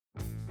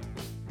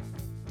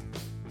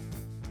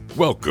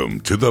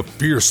Welcome to the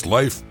Fierce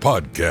Life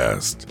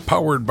Podcast,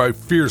 powered by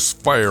Fierce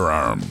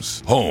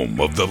Firearms,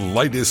 home of the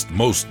lightest,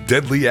 most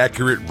deadly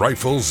accurate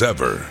rifles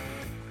ever.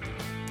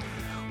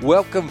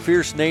 Welcome,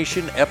 Fierce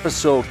Nation,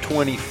 episode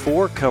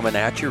 24, coming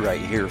at you right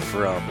here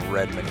from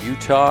Redmond,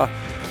 Utah.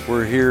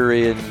 We're here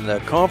in the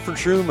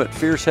conference room at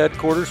Fierce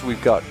headquarters.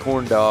 We've got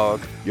Corn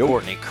Dog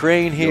Courtney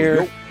Crane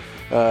here.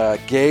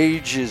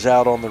 Gage is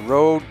out on the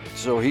road,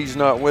 so he's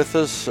not with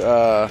us.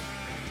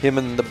 Him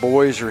and the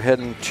boys are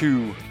heading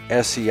to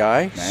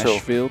SEI.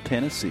 Nashville,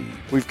 Tennessee.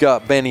 We've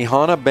got Benny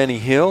Hanna, Benny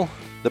Hill,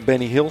 the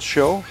Benny Hill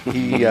Show.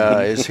 He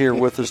is here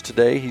with us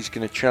today. He's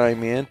going to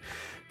chime in.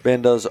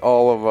 Ben does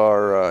all of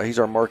our, he's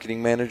our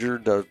marketing manager,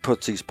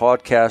 puts these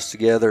podcasts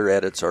together,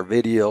 edits our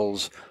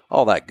videos,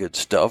 all that good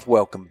stuff.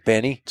 Welcome,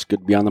 Benny. It's good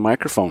to be on the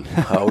microphone.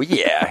 Oh,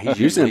 yeah. He's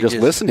usually just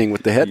listening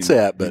with the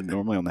headset, but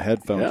normally on the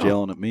headphones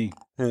yelling at me.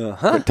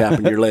 Quit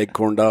tapping your leg,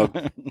 Corn Dog.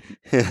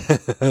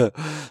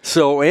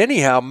 So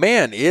anyhow,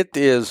 man, it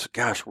is,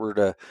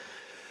 we're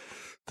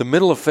the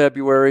middle of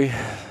February,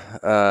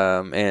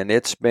 and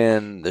it's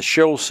been the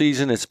show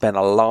season. It's been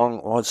a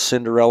long,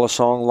 Cinderella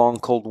song, Long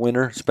Cold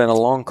Winter. It's been a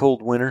long,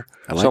 cold winter,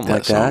 I like something that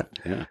like song. that.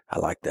 Yeah. I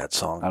like that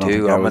song, I don't too.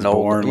 think I I'm was an old,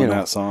 born when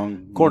that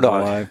song Corn was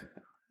Dog. alive.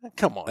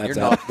 Come on, That's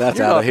you're out, not. that's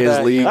you're out not of his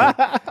that league.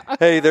 young.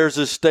 Hey, there's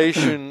a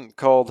station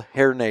called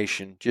Hair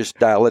Nation. Just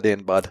dial it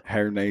in, bud.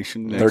 Hair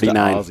Nation, next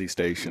 39. to Aussie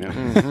Station. Yeah.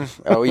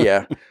 Mm-hmm. Oh,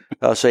 yeah.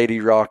 Us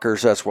 80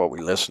 rockers, that's what we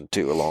listen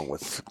to along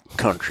with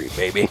country,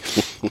 baby.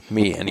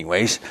 Me,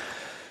 anyways.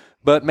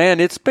 But,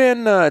 man, it's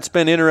been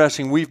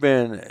interesting. We've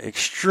been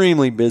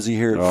extremely busy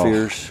here at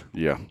Fierce.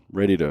 Yeah,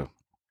 ready to,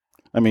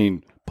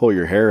 pull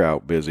your hair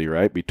out busy,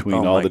 right?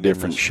 Between all the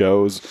different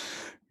shows.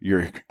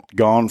 You're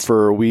gone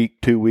for a week,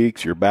 2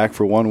 weeks, you're back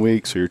for 1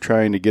 week, so you're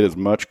trying to get as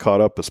much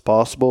caught up as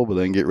possible, but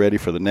then get ready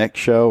for the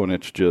next show, and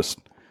it's just,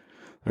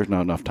 there's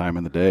not enough time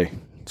in the day.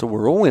 So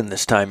we're all in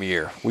this time of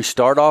year. We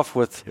start off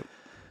with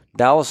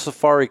Dallas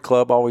Safari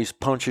Club always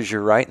punches you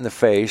right in the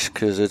face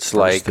because it's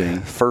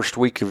first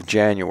week of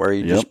January.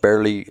 You just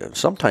barely,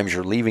 sometimes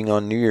you're leaving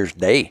on New Year's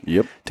Day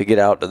to get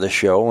out to the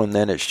show, and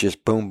then it's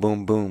just boom,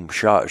 boom, boom,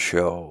 SHOT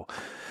Show,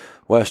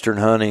 Western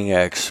Hunting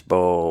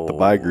Expo, The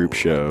Buy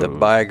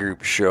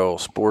Group Show,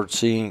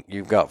 Sports Inc.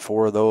 You've got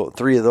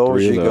three of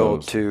those. You go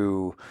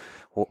to,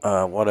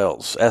 what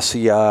else?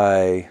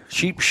 SEI,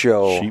 Sheep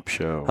Show.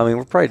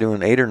 We're probably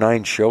doing 8 or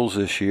 9 shows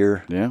this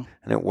year. Yeah.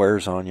 And it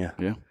wears on you.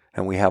 Yeah.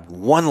 And we have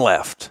one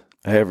left.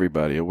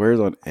 Everybody. It wears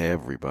on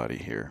everybody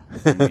here.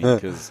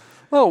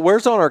 Well, it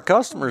wears on our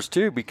customers,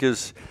 too,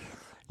 because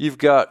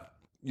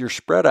you're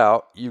spread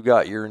out. You've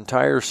got your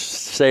entire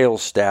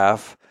sales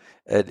staff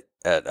at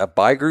a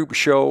buy group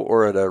show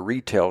or at a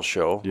retail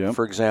show. Yep.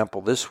 For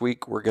example, this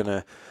week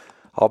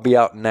I'll be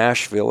out in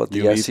Nashville at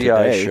the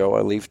SEI show.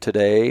 I leave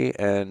today,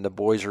 and the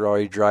boys are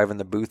already driving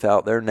the booth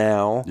out there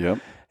now. Yep.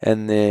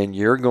 And then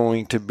you're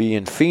going to be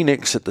in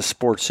Phoenix at the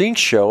Sports Inc.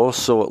 show,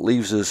 so it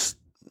leaves us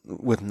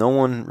with no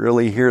one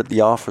really here at the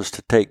office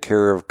to take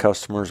care of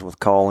customers with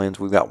call-ins.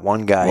 We've got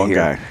one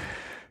guy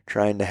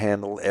trying to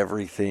handle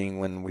everything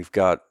when we've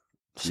got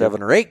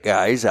 7 or 8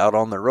 guys out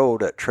on the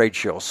road at trade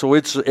shows. So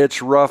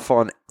it's rough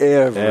on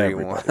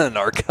everyone.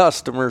 Our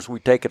customers, we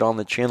take it on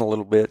the chin a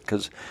little bit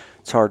because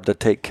it's hard to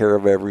take care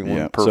of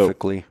everyone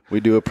perfectly. So we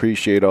do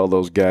appreciate all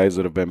those guys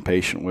that have been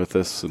patient with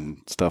us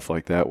and stuff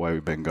like that while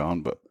we've been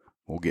gone, but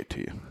we'll get to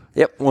you.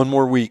 Yep, one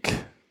more week.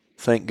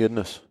 Thank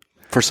goodness.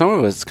 For some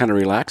of us, it's kind of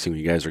relaxing when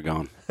you guys are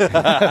gone.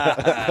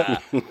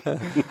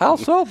 How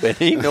so,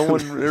 Benny? No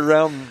one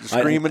around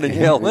screaming and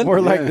yelling? We're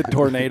like the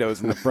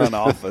tornadoes in the front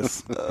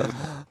office.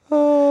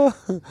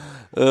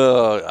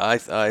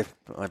 I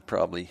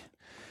probably.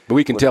 But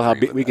we can tell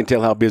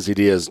how busy it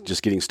is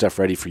just getting stuff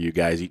ready for you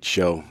guys each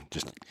show.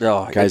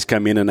 Guys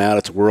come in and out.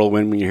 It's a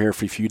whirlwind when you're here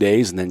for a few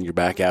days, and then you're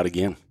back out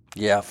again.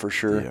 Yeah, for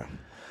sure. Yeah.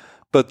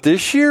 But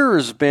this year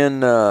has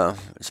been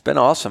it's been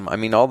awesome.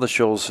 All the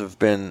shows have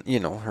been,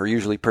 are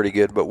usually pretty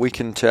good, but we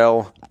can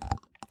tell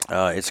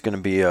it's going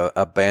to be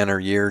a banner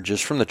year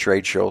just from the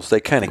trade shows. They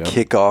kind of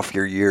kick off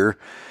your year.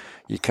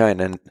 You kind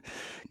of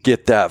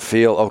get that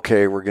feel,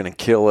 okay, we're going to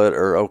kill it,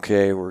 or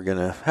okay, we're going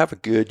to have a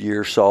good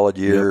year, solid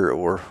year,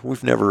 or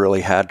we've never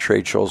really had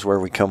trade shows where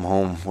we come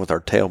home with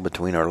our tail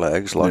between our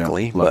legs,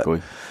 luckily.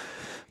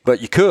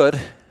 But you could.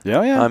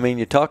 Yeah.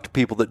 You talk to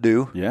people that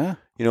do. Yeah.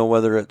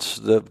 Whether it's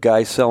the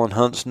guy selling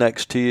hunts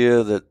next to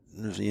you that,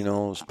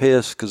 is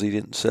pissed because he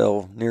didn't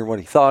sell near what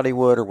he thought he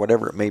would or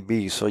whatever it may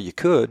be. So you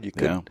could.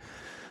 Yeah.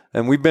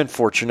 And we've been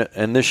fortunate.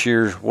 And this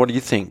year, what do you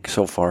think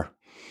so far?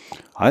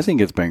 I think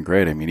it's been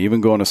great.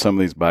 even going to some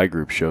of these buy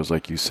group shows,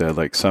 like you said,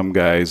 like some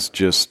guys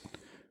just,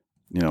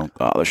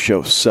 the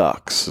show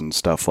sucks and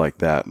stuff like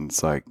that. And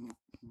it's like,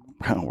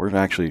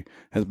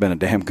 has been a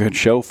damn good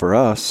show for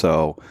us.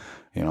 So,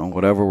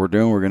 whatever we're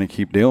doing, we're going to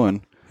keep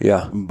doing.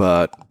 Yeah.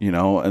 But,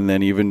 and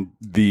then even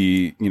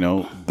the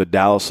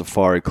Dallas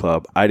Safari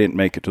Club, I didn't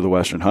make it to the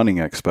Western Hunting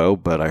Expo,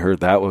 but I heard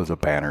that was a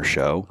banner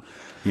show,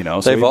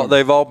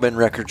 They've all been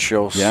record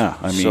shows. Yeah.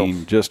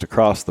 Just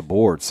across the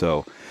board.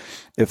 So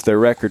if they're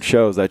record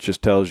shows, that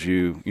just tells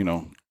you,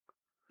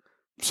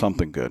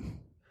 something good.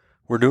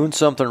 We're doing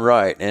something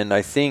right, and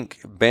I think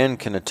Ben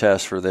can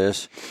attest for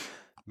this.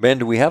 Ben,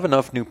 do we have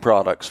enough new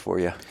products for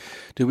you?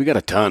 Dude, we got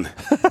a ton.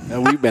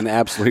 We've been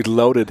absolutely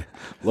loaded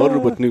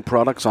with new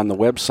products on the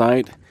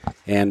website,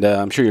 and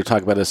I'm sure you'll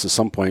talk about this at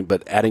some point,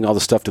 but adding all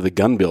the stuff to the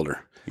gun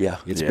builder. Yeah.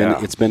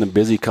 It's been a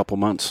busy couple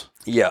months.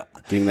 Yeah.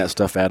 Getting that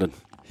stuff added.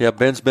 Yeah,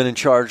 Ben's been in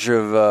charge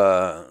of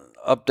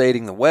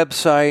updating the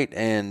website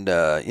and,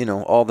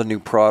 all the new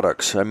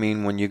products. I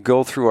mean, when you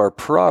go through our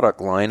product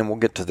line, and we'll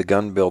get to the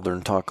gun builder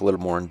and talk a little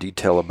more in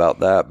detail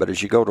about that, but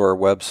as you go to our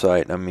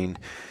website, I mean,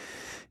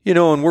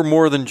 and we're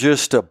more than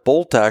just a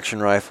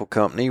bolt-action rifle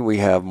company. We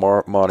have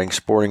modding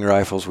sporting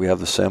rifles. We have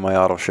the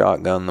semi-auto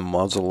shotgun, the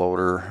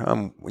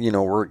muzzleloader.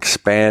 We're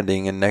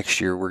expanding, and next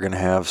year we're going to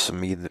have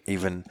some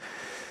even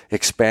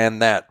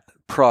expand that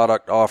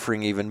product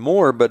offering even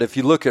more. But if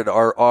you look at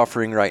our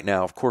offering right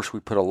now, of course, we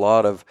put a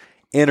lot of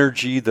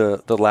energy.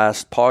 The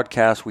last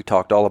podcast, we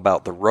talked all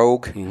about the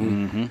Rogue,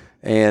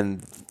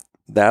 and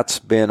that's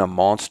been a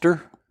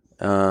monster.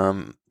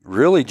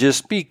 Really,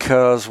 just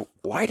because,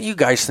 why do you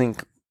guys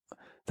think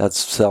that's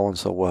selling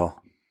so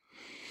well?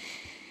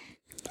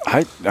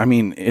 I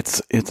mean,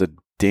 it's a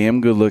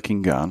damn good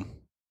looking gun.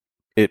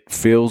 It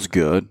feels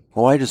good.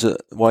 Why is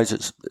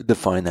it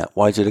define that?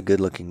 Why is it a good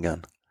looking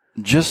gun?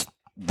 Just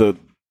the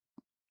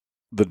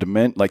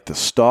like the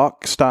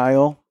stock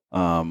style.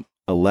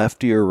 A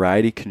lefty or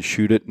righty can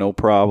shoot it, no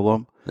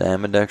problem. The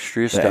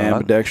ambidextrous stock. The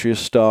ambidextrous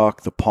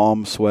stock, the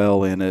palm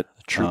swell in it.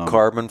 True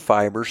carbon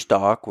fiber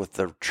stock with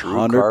the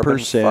true carbon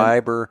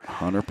fiber.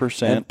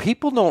 100%. And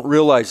people don't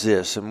realize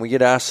this, and we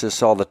get asked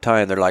this all the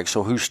time. They're like,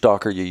 so whose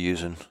stock are you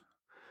using?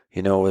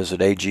 Is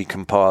it AG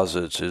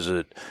Composites? Is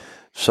it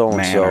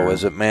so-and-so?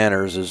 Is it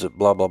Manners? Is it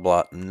blah, blah,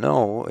 blah?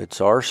 No,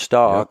 it's our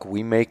stock. Yep.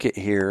 We make it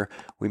here.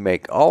 We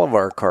make all of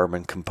our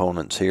carbon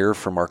components here,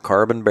 from our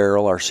carbon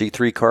barrel, our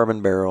C3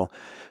 carbon barrel,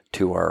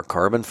 to our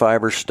carbon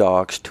fiber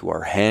stocks, to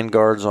our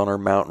handguards on our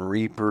Mountain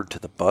Reaper, to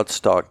the butt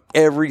stock.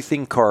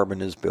 Everything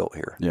carbon is built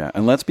here. Yeah,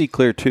 and let's be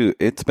clear, too.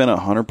 It's been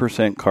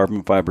 100%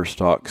 carbon fiber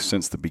stock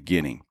since the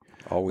beginning.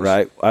 Always.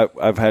 Right?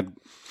 I've had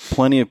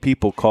plenty of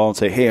people call and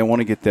say, hey, I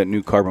want to get that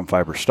new carbon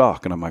fiber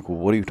stock. And I'm like, well,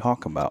 what are you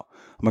talking about?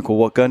 I'm like, well,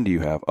 what gun do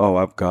you have? Oh,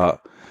 I've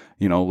got,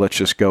 let's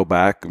just go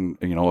back and,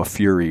 a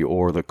Fury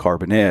or the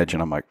Carbon Edge.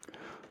 And I'm like,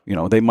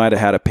 they might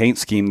have had a paint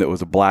scheme that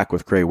was a black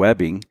with gray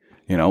webbing,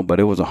 but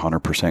it was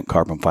 100%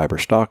 carbon fiber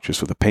stock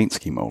just with a paint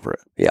scheme over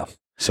it. Yeah.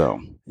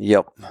 So.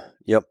 Yep.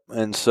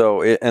 And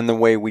so, and the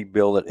way we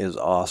build it is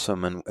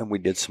awesome. And we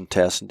did some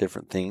tests and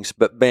different things.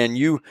 But Ben,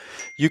 you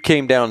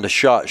came down to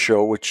SHOT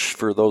Show, which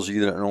for those of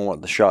you that don't know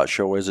what the SHOT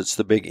Show is, it's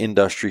the big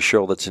industry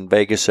show that's in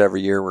Vegas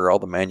every year where all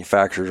the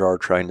manufacturers are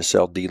trying to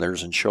sell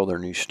dealers and show their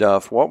new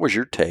stuff. What was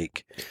your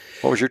take?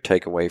 What was your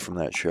takeaway from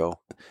that show?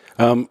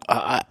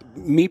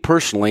 Me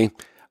personally,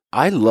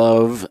 I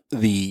love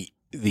the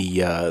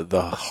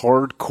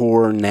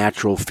hardcore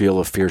natural feel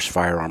of Fierce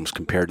Firearms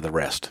compared to the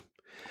rest.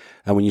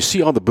 And when you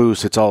see all the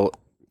booths, it's all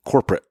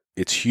corporate.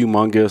 It's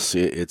humongous.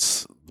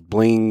 It's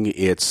bling.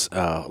 It's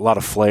a lot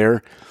of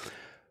flair.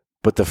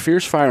 But the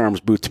Fierce Firearms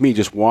booth, to me,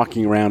 just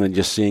walking around and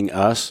just seeing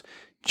us,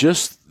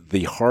 just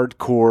the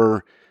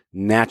hardcore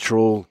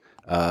natural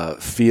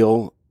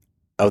feel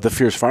of the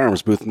Fierce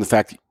Firearms booth, and the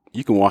fact that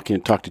you can walk in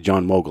and talk to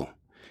John Mogul.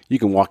 You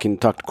can walk in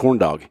and talk to Corn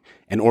Dog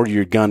and order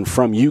your gun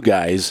from you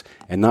guys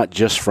and not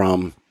just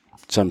from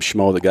some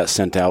schmo that got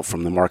sent out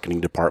from the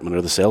marketing department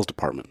or the sales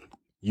department.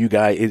 You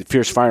guys,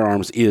 Fierce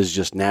Firearms is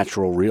just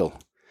natural, real.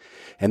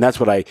 And that's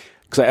what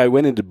because I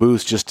went into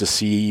booths just to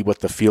see what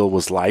the feel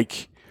was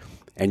like,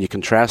 and you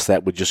contrast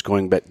that with just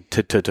going back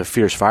to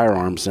Fierce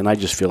Firearms, and I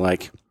just feel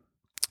like,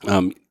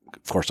 of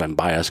course I'm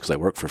biased because I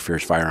work for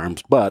Fierce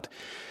Firearms, but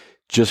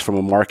just from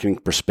a marketing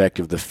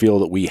perspective, the feel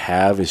that we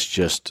have is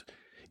just,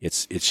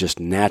 it's just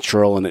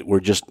natural, and we're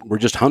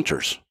just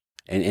hunters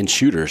and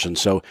shooters, and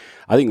so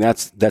I think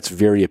that's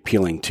very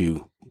appealing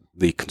to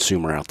the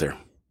consumer out there.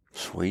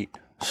 Sweet.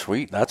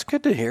 That's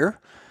good to hear.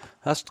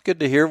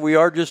 We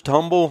are just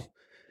humble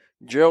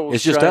Joe.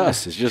 It's just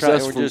us. It's just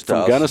us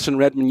from Gunnison,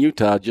 Redmond,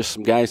 Utah. Just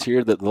some guys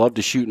here that love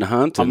to shoot and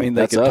hunt. And I mean,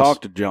 they could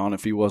talk to John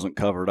if he wasn't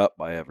covered up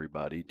by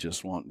everybody,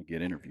 just wanting to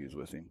get interviews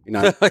with him.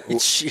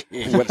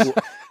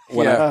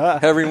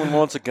 Everyone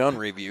wants a gun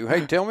review.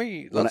 Hey, tell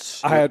me.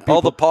 I had people,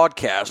 all the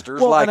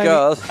podcasters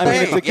us. I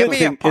mean, it's a good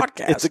thing.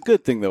 It's a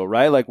good thing, though,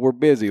 right? Like, we're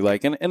busy.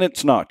 And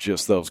it's not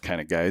just those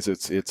kind of guys.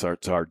 It's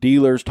our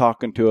dealers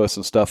talking to us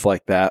and stuff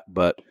like that.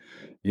 But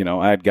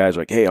I had guys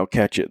like, hey, I'll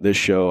catch you at this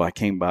show. I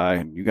came by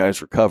and you guys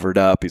were covered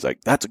up. He's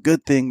like, that's a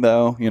good thing,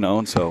 though,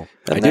 and so.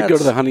 I did go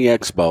to the Hunting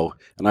Expo,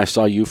 and I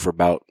saw you for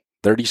about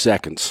 30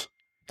 seconds.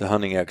 The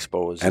Hunting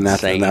Expo is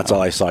insane. And that's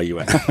all I saw you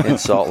at. In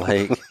Salt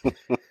Lake.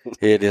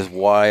 It is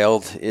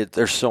wild.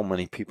 There's so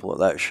many people at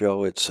that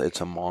show. It's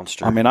a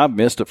monster. I mean, I've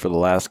missed it for the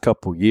last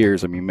couple of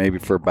years. I mean, maybe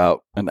for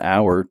about an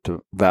hour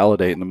to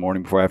validate in the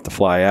morning before I have to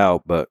fly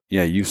out. But,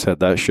 yeah, you said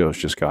that show's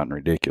just gotten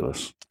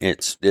ridiculous.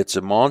 It's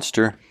a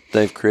monster.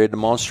 They've created a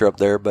monster up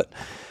there. But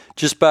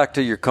just back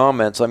to your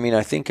comments, I mean,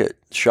 I think at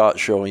SHOT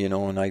Show,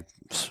 and I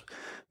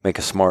make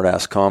a smart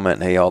ass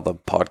comment. And, hey, all the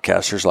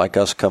podcasters like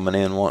us coming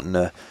in wanting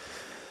a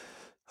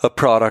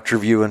product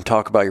review and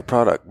talk about your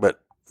product. But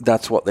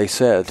that's what they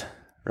said,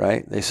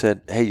 right? They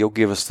said, hey, you'll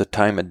give us the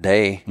time of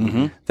day.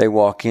 Mm-hmm. They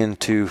walk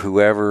into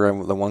whoever,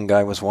 and the one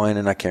guy was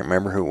whining, I can't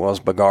remember who it was,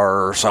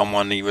 Bagar or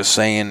someone. He was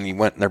saying he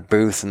went in their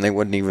booth and they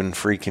wouldn't even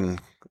freaking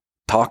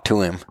talk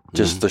to him,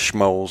 just the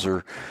schmoes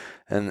or.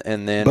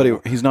 And then,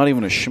 but he's not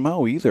even a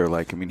schmo either.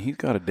 Like, I mean, he's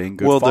got a dang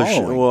good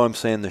following. I'm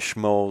saying the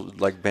schmo,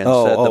 like Ben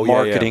said, the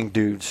marketing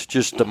dudes,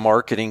 just the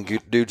marketing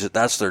dudes.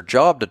 That's their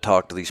job to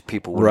talk to these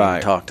people. When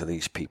you talk to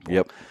these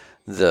people,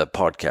 the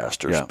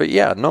podcasters. Yeah. But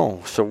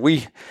So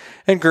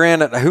and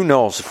granted, who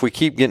knows if we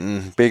keep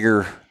getting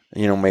bigger,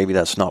 maybe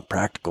that's not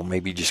practical.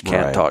 Maybe you just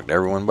can't talk to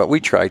everyone. But we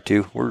try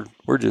to. We're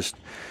just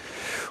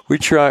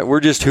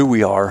who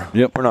we are.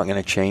 Yep. We're not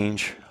going to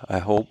change. I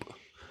hope.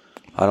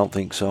 I don't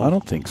think so. I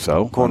don't think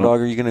so. Corn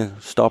Dog, are you going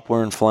to stop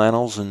wearing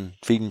flannels and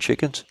feeding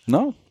chickens?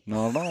 No.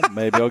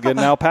 Maybe I'll get an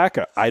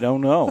alpaca. I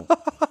don't know.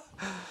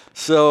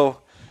 So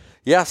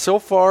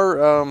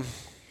far,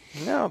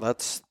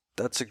 that's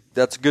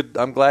good.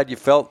 I'm glad you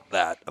felt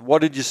that. What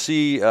did you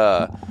see?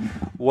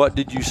 What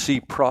did you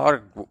see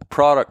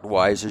product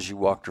wise as you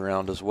walked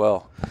around as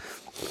well?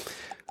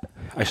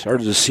 I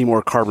started to see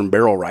more carbon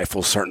barrel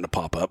rifles starting to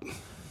pop up.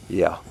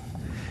 Yeah.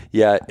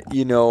 Yeah,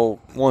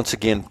 once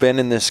again, been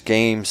in this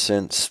game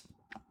since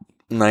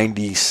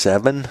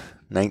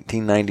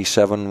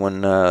 1997,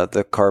 when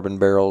the carbon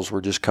barrels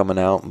were just coming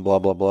out and blah,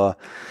 blah, blah.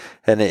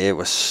 And it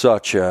was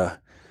such to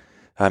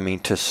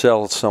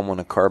sell someone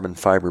a carbon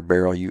fiber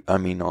barrel, you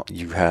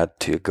had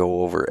to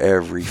go over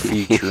every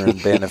feature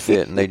and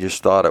benefit, and they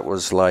just thought it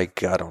was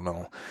like, I don't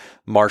know,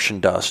 Martian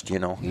dust,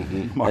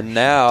 Mm-hmm. And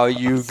now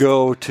you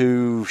go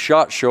to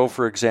SHOT Show,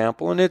 for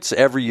example, and it's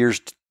every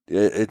year's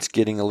it's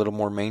getting a little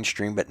more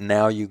mainstream, but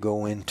now you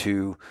go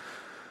into,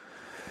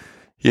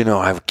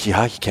 I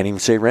can't even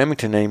say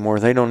Remington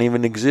anymore. They don't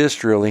even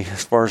exist really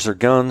as far as their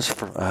guns.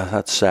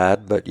 That's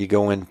sad, but you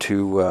go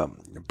into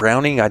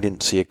Browning. I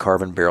didn't see a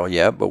carbon barrel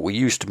yet, but we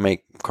used to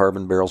make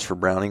carbon barrels for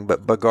Browning.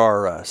 But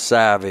Bagara,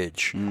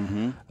 Savage,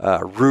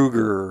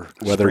 Ruger,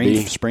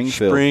 Weatherby,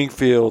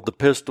 Springfield, the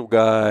pistol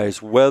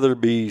guys,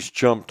 Weatherby's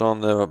jumped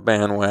on the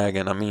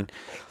bandwagon. I mean,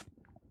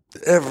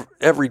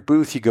 every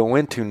booth you go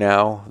into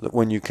now,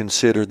 when you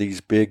consider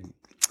these big,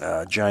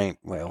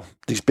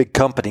 these big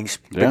companies,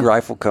 big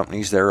rifle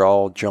companies, they're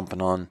all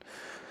jumping on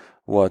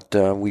what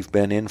we've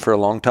been in for a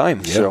long time.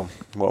 Yeah. So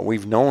what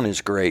we've known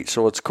is great.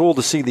 So it's cool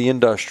to see the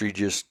industry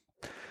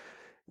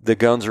the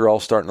guns are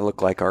all starting to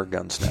look like our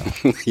guns now.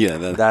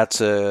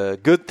 That's a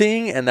good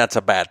thing and that's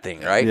a bad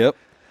thing, right? Yep.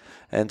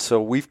 And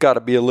so we've got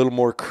to be a little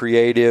more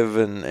creative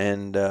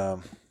and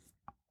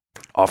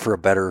offer a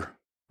better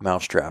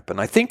mousetrap,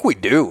 and I think we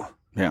do.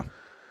 Yeah.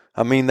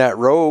 I mean, that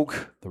Rogue.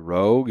 The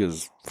Rogue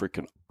is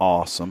freaking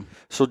awesome.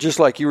 So just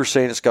like you were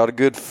saying, it's got a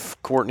good,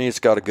 Courtney,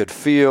 it's got a good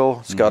feel.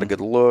 It's got a good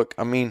look.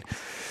 I mean,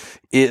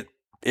 it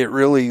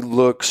really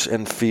looks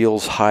and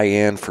feels high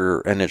end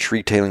and it's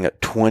retailing at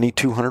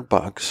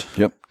 $2,200.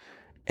 Yep.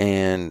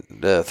 And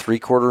the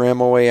 3/4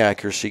 MOA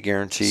accuracy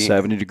guarantee.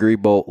 70-degree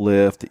bolt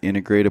lift, the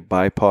integrated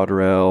bipod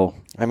rail.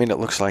 I mean, it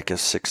looks like a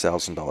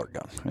 $6,000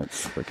 gun.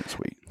 That's freaking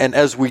sweet. And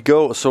as we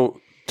go,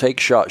 so take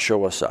SHOT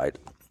Show aside.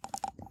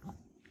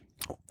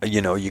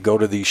 You go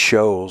to these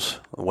shows,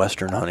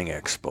 Western Hunting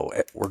Expo.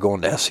 We're going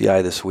to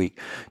SCI this week.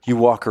 You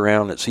walk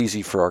around. It's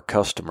easy for our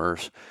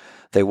customers.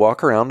 They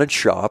walk around and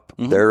shop.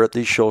 Mm-hmm. They're at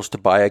these shows to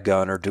buy a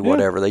gun or do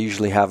whatever. They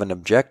usually have an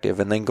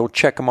objective, and then go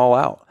check them all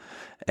out.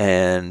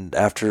 And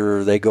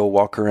after they go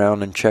walk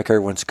around and check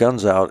everyone's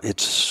guns out,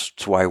 it's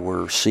why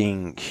we're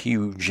seeing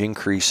huge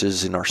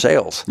increases in our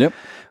sales. Yep.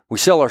 We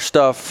sell our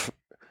stuff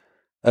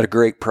at a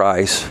great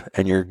price,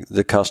 and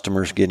the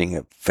customer's getting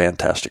a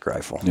fantastic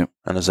rifle. Yep.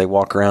 And as they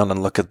walk around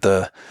and look at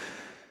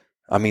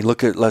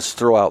let's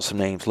throw out some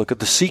names. Look at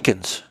the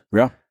Seekins.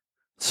 Yeah.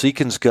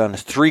 Seekins gun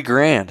is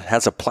 $3,000.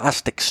 Has a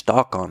plastic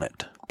stock on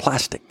it.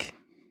 Plastic.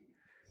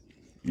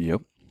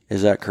 Yep.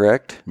 Is that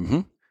correct?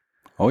 Mm-hmm.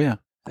 Oh, yeah.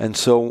 And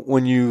so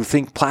when you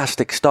think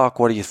plastic stock,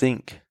 what do you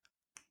think?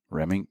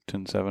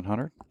 Remington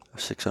 700. A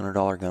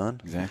 $600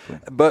 gun. Exactly.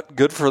 But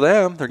good for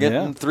them. They're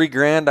getting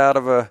 $3,000 out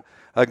of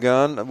a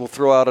gun. We'll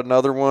throw out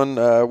another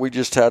one. We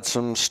just had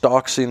some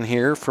stocks in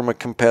here from a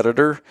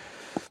competitor.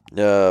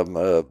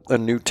 A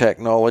new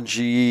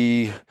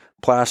technology,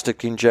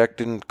 plastic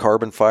injected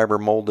carbon fiber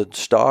molded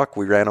stock.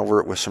 We ran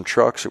over it with some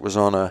trucks. It was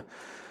on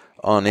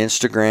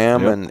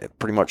Instagram and it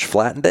pretty much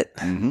flattened it.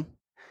 Mm-hmm.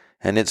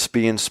 And it's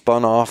being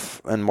spun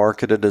off and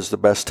marketed as the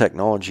best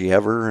technology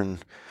ever.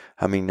 And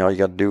I mean, all you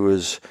got to do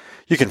is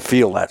you can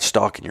feel that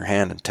stock in your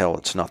hand and tell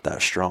it's not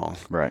that strong.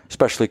 Right.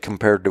 Especially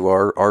compared to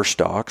our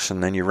stocks.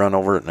 And then you run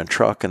over it in a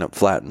truck and it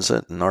flattens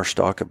it. And our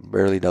stock, it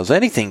barely does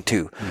anything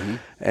to. Mm-hmm.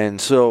 And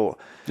so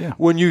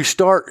when you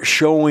start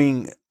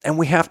showing, and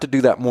we have to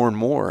do that more and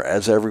more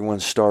as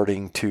everyone's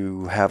starting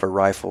to have a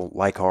rifle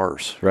like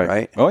ours.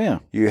 Right? Oh, yeah.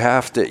 You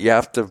have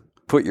to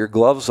put your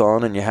gloves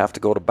on and you have to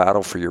go to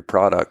battle for your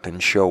product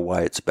and show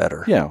why it's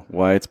better. Yeah,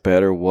 why it's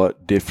better,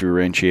 what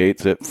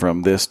differentiates it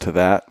from this to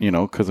that,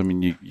 because,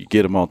 you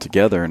get them all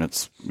together and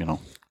it's,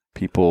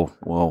 people,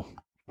 well,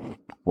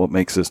 what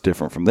makes this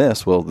different from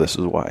this? Well, this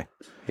is why.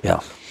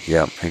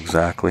 Yeah,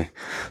 exactly.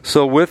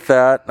 So with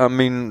that,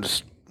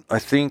 I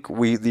think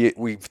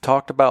we've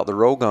talked about the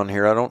Rogue on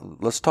here.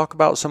 Let's talk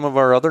about some of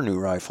our other new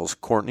rifles.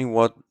 Courtney,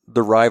 what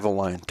the Rival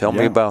line? Tell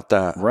me about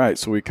that. Right.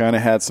 So we kind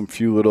of had some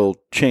few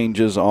little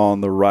changes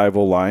on the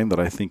Rival line that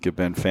I think have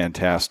been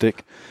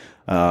fantastic.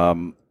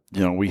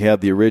 We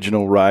had the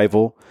original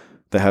Rival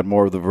that had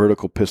more of the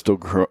vertical pistol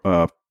grip,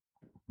 the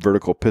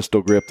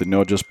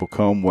no adjustable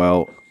comb.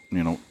 Well,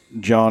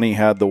 Johnny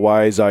had the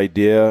wise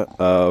idea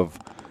of,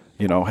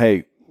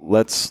 hey,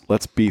 let's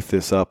beef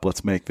this up,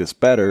 let's make this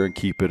better and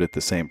keep it at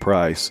the same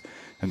price.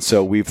 And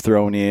so we've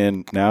thrown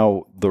in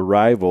now the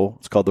Rival.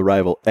 It's called the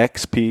Rival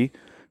XP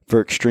for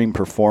extreme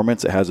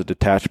performance. It has a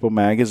detachable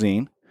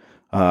magazine,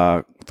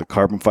 the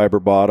carbon fiber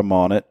bottom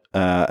on it,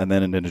 and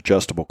then an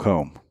adjustable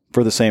comb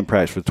for the same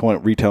price,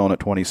 retailing at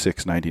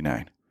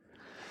 $26.99.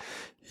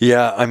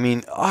 Yeah,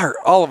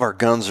 all of our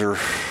guns are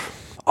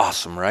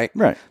awesome, right?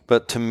 Right.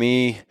 But to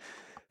me,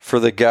 for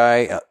the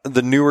guy,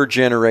 the newer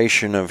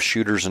generation of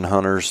shooters and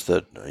hunters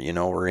that,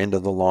 are into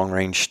the long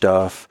range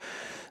stuff,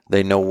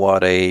 they know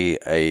what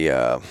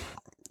a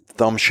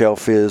thumb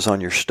shelf is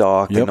on your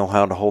stock. Yep. They know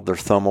how to hold their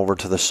thumb over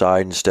to the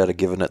side instead of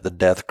giving it the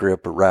death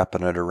grip or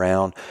wrapping it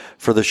around.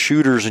 For the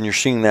shooters, and you're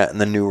seeing that in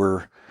the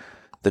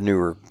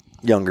newer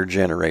younger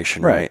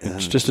generation, right?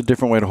 It's just a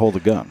different way to hold a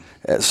gun.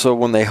 So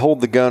when they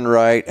hold the gun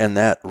right, and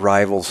that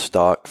Rival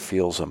stock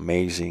feels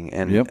amazing.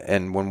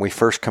 And when we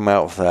first come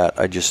out with that,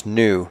 I just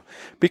knew,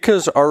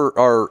 because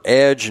our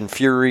Edge and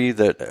Fury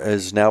that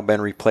has now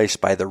been replaced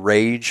by the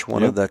Rage,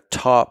 one of the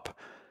top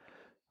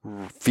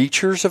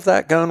features of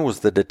that gun was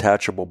the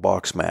detachable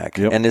box mag,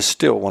 and is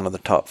still one of the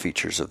top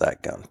features of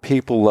that gun.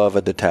 People love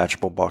a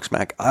detachable box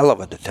mag. I love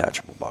a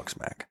detachable box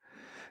mag,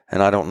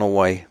 and I don't know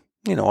why.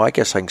 I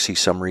guess I can see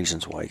some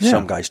reasons why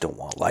some guys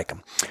don't like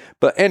them.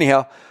 But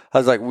anyhow, I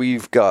was like,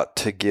 we've got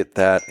to get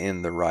that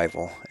in the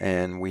Rival.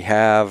 And we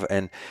have.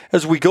 And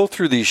as we go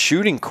through these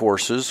shooting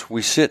courses,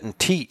 we sit and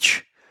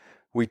teach.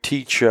 We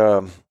teach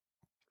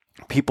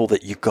people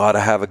that you got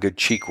to have a good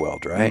cheek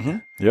weld, right?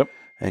 Mm-hmm. Yep.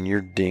 And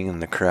you're dinging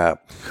the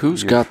crap.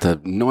 Who's got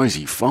the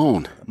noisy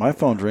phone? My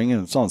phone's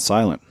ringing. It's on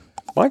silent.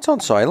 Mine's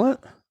on silent.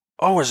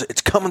 Oh,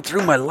 it's coming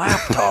through my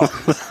laptop.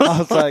 I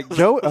was like,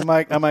 Joe, I'm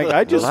like,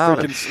 I just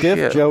freaking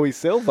stiffed Joey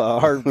Silva,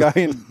 our guy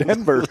in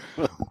Denver.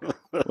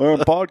 We're on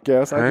a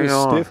podcast. I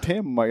just stiffed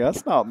him. I'm like,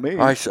 that's not me.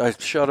 I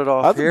shut it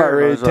off. I was about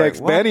ready to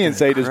text Benny and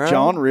say, does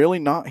John really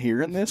not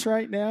hearing this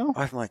right now?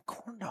 I'm like,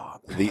 corn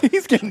dog.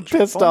 He's getting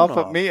pissed off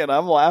at me, and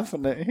I'm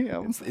laughing at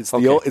him. It's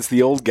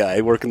the old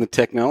guy working the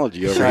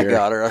technology over here. I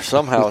got her.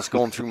 Somehow it's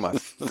going through my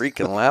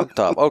freaking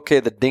laptop. Okay,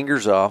 the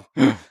dinger's off.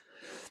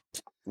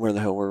 Where the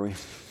hell were we?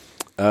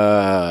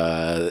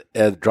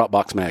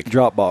 Dropbox mag.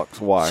 Dropbox,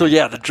 why? So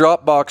yeah, the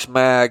Dropbox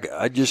mag,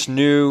 I just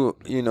knew,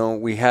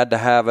 we had to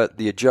have it.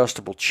 The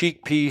adjustable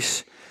cheek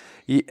piece,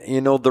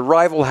 the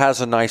Rival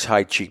has a nice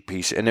high cheek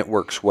piece, and it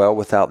works well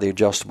without the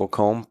adjustable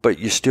comb, but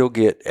you still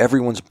get,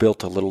 everyone's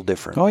built a little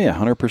different. Oh yeah,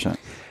 100%.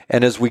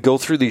 And as we go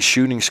through these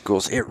shooting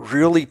schools, it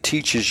really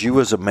teaches you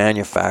as a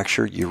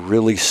manufacturer, you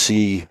really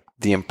see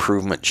the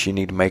improvements you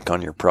need to make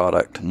on your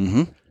product.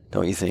 Mm-hmm.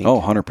 Don't you think?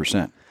 Oh,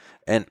 100%.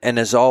 And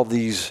as all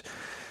these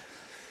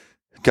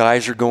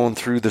guys are going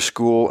through the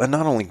school, and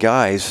not only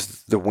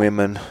guys, the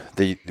women,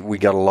 we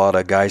got a lot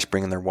of guys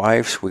bringing their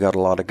wives, we got a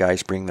lot of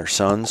guys bringing their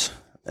sons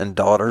and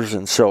daughters,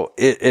 and so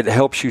it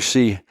helps you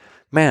see,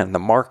 man, the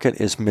market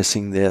is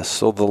missing this.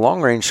 So the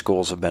long range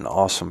schools have been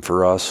awesome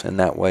for us in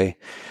that way,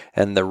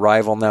 and the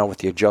Rival now with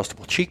the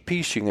adjustable cheek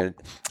piece,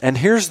 and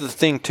here's the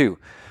thing too,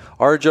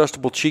 our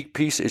adjustable cheek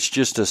piece, it's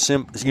just a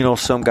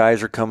some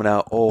guys are coming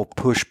out,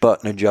 push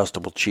button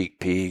adjustable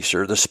cheek piece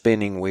or the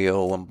spinning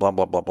wheel and blah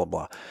blah blah blah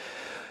blah.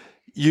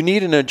 You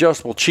need an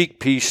adjustable cheek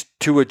piece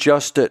to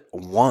adjust it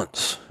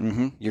once.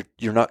 Mm-hmm.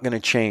 You're not going to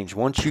change.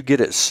 Once you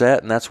get it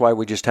set, and that's why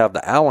we just have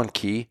the Allen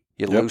key,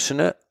 you loosen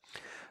it,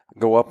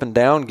 go up and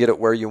down, get it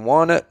where you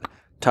want it,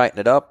 tighten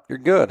it up, you're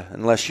good,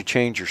 unless you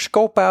change your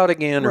scope out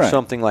again or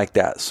something like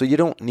that. So you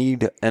don't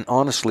need, and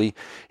honestly,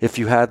 if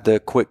you had the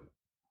quick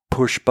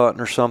push button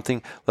or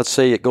something, let's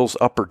say it goes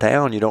up or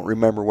down, you don't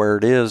remember where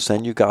it is,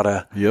 then you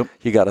gotta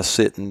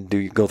sit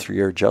and go through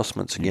your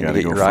adjustments again to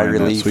get your eye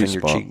relief and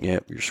your cheek,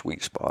 your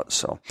sweet spot.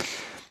 So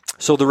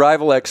the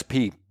Rival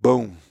XP,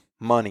 boom,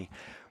 money.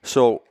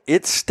 So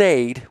it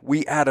stayed.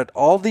 We added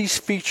all these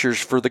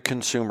features for the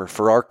consumer,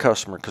 for our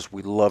customer, because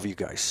we love you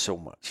guys so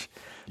much.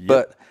 Yep.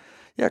 But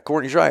yeah,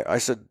 Courtney's right. I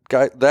said,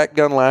 that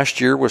gun last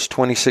year was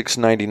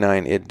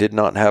 $26.99. It did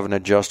not have an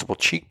adjustable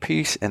cheek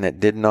piece, and it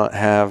did not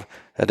have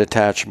a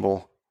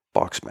detachable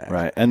box mag.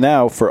 Right. And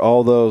now for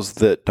all those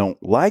that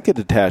don't like a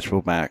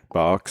detachable mag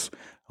box,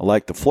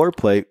 like the floor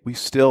plate, we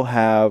still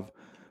have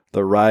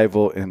the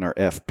Rival in our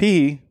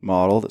FP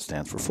model that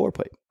stands for floor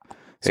plate.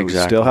 So we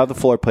still have the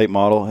floor plate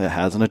model. It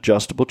has an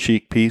adjustable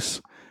cheek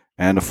piece,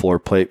 and a floor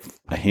plate,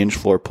 a hinge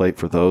floor plate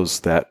for those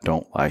that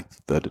don't like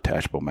the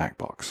detachable Mac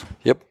box.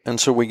 Yep. And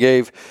so we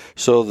gave,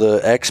 so the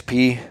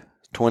XP,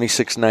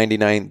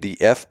 $26.99. The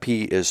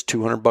FP is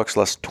 $200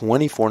 less,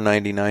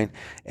 $24.99.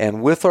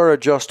 And with our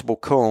adjustable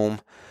comb,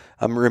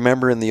 I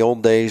remember in the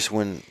old days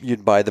when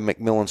you'd buy the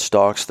Macmillan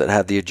stocks that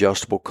had the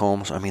adjustable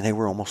combs. I mean, they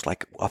were almost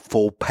like a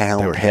full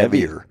pound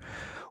heavier.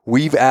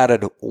 We've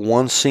added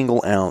 1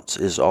 single ounce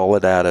is all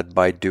it added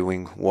by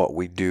doing what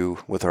we do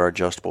with our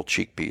adjustable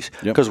cheek piece.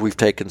 Because we've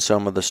taken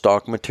some of the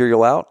stock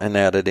material out and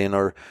added in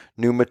our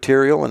new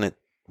material, and it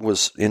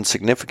was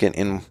insignificant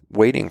in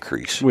weight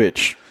increase.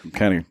 Which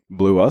kind of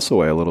blew us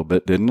away a little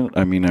bit, didn't it?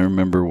 I mean, I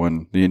remember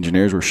when the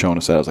engineers were showing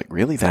us that, I was like,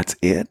 really? That's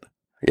it?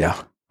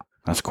 Yeah.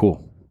 That's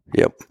cool.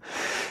 Yep.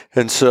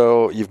 And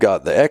so you've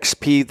got the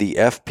XP, the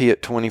FP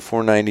at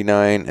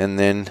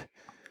 $24.99,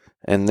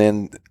 and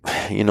then,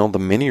 you know, the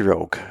mini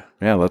Rogue.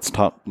 Yeah, let's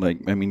talk,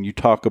 you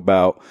talk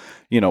about,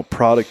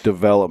 product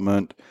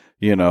development,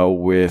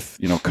 with,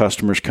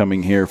 customers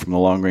coming here from the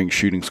long range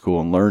shooting school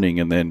and learning.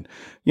 And then,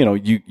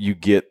 you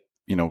get,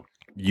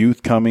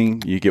 youth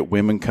coming, you get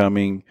women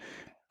coming.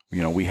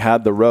 We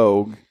had the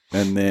Rogue,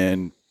 and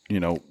then,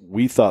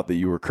 we thought that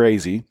you were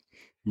crazy,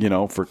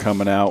 for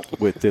coming out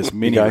with this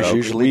mini Rogue. You guys Rogue.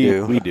 usually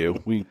do. We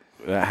do.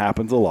 That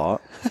happens a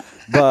lot.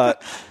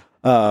 But,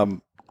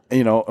 and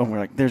we're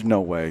like, there's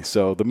no way.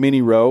 So the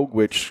mini Rogue,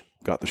 which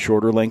got the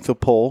shorter length of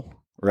pole,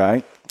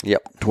 right?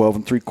 Yep. 12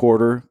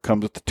 3/4,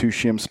 comes with the 2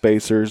 shim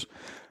spacers,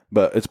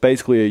 but it's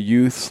basically a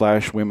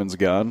youth/women's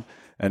gun.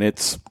 And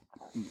it's,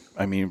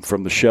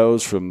 from the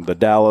shows, from the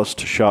Dallas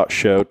to SHOT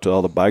Show to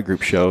all the buy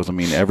group shows,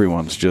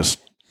 everyone's just,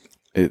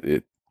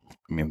 there's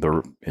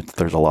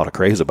a lot of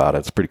craze about it.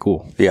 It's pretty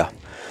cool. Yeah.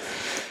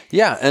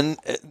 Yeah. And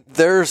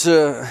there's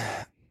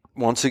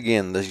once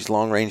again, these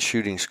long range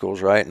shooting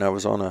schools, right? And I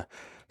was on a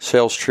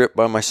sales trip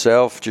by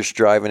myself, just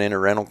driving in a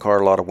rental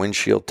car, a lot of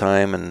windshield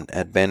time, and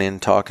had been in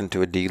talking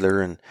to a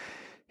dealer, and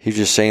he's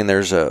just saying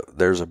there's a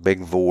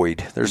big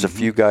void. There's a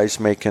few guys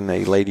making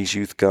a ladies'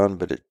 youth gun,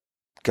 but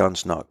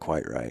gun's not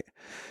quite right.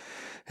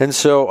 And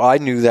so I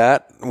knew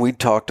that. We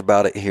talked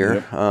about it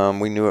here.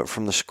 Yep. We knew it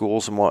from the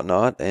schools and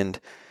whatnot, and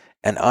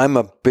I'm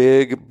a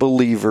big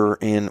believer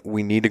in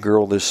we need to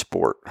grow this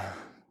sport.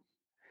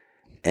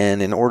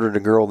 And in order to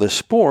grow this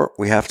sport,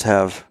 we have to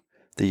have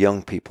the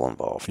young people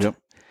involved. Yep.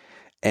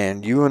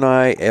 And you and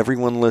I,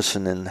 everyone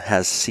listening,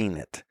 has seen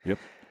it. Yep.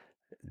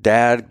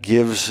 Dad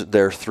gives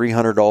their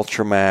 300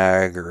 Ultra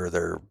Mag or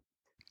their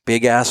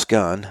big-ass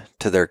gun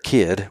to their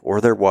kid or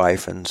their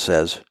wife and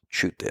says,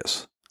 shoot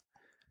this.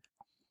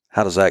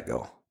 How does that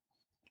go?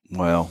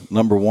 Well,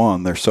 number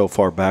one, they're so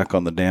far back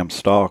on the damn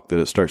stock that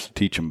it starts to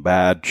teach them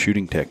bad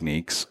shooting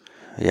techniques.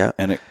 Yeah.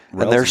 And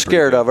they're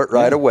scared of it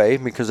right away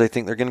because they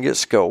think they're going to get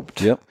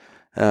scoped.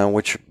 Yep.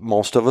 Which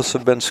most of us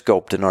have been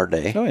scoped in our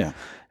day. Oh, yeah.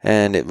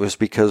 And it was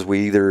because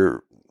we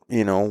either,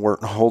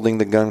 weren't holding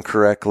the gun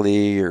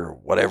correctly or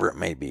whatever it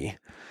may be,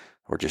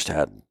 or just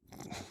had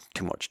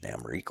too much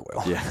damn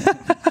recoil. Yeah.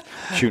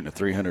 Shooting a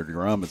 300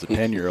 drum as a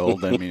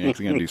 10-year-old, it's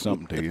going to do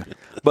something to you.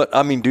 But,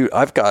 dude,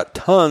 I've got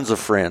tons of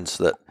friends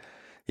that,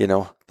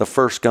 the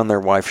first gun their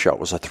wife shot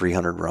was a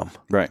 300 drum.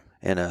 Right.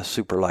 And a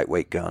super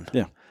lightweight gun.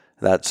 Yeah.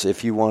 That's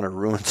if you want to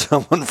ruin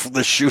someone from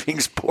the shooting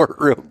sport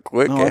real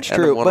quick. No, that's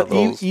true. But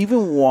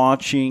even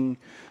watching,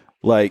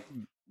 like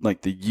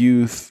the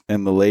youth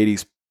and the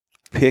ladies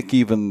pick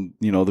even,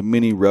 the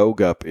mini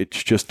Rogue up,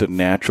 it's just a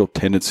natural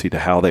tendency to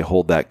how they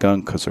hold that gun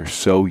because they're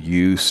so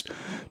used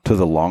to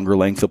the longer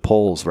length of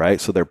poles,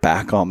 right? So they're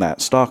back on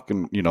that stock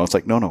and, it's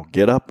like, no,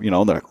 get up, they're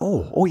like,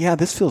 oh yeah,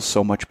 this feels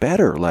so much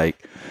better.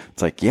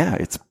 It's like, yeah,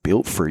 it's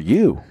built for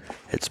you.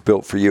 It's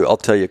built for you. I'll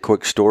tell you a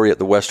quick story. At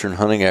the Western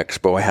Hunting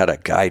Expo, I had a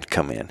guide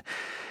come in,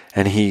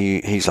 and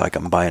he's like,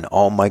 I'm buying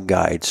all my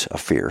guides a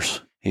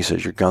Fierce. He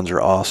says, your guns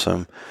are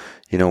awesome.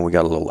 We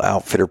got a little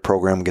outfitter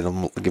program, give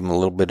them a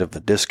little bit of a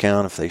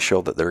discount if they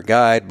show that they're a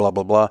guide, blah,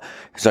 blah, blah.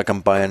 He's like,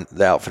 I'm buying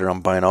the outfitter. I'm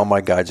buying all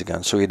my guides a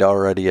gun. So he'd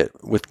already,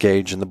 with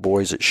Gage and the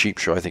boys at Sheep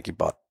Show, I think he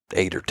bought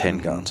 8 or 10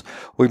 guns.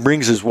 Well, he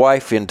brings his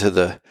wife into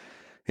the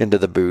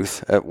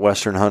booth at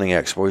Western Hunting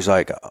Expo. He's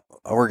like,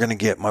 we're going to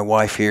get my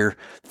wife here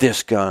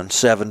this gun,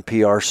 7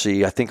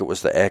 PRC. I think it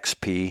was the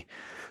XP,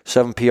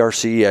 7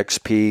 PRC,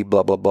 XP,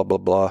 blah, blah, blah, blah,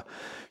 blah.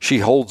 She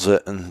holds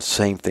it, and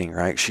same thing,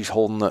 right? She's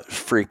holding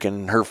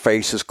the her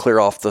face is clear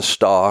off the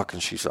stock,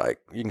 and she's like,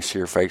 you can see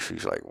her face.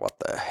 She's like, what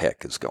the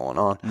heck is going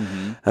on?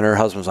 Mm-hmm. And her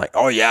husband's like,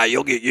 oh, yeah,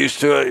 you'll get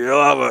used to it. You'll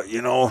love it,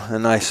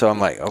 And I'm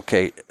like,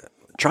 okay,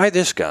 try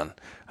this gun.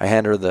 I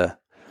hand her the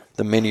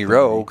mini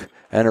Rogue,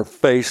 and her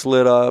face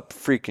lit up.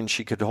 Freaking,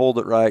 she could hold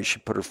it right. She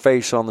put her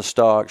face on the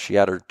stock. She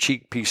had her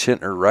cheek piece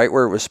hitting her right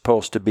where it was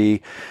supposed to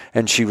be,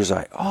 and she was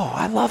like, oh,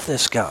 I love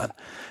this gun.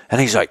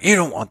 And he's like, you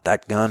don't want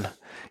that gun.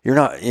 You're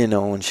not,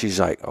 and she's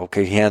like,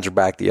 okay, he hands her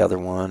back the other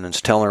one and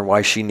is telling her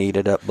why she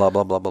needed it, blah,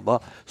 blah, blah, blah, blah.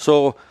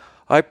 So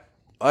I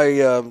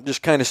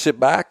just kind of sit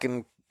back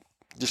and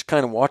just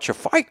kind of watch a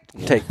fight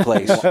take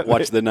place.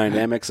 Watch the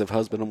dynamics of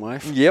husband and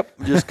wife.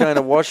 Yep, just kind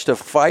of watched a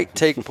fight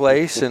take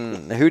place,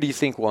 and who do you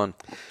think won?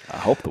 I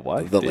hope the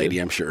wife The did. lady,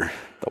 I'm sure.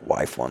 The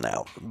wife won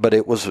out, but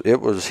it was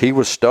he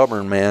was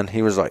stubborn, man.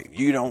 He was like,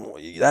 you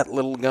don't, that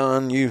little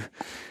gun, you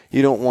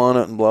don't want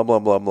it, and blah blah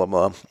blah blah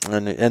blah,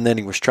 and then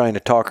he was trying to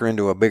talk her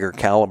into a bigger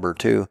caliber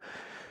too.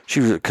 She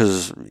was,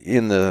 because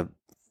in the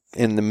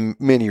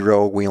mini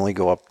Rogue we only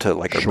go up to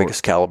like our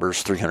biggest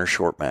calibers 300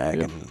 short mag,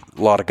 and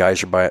a lot of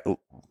guys are buying. A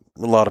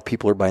lot of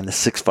people are buying the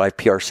 6.5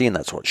 PRC, and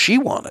that's what she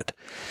wanted.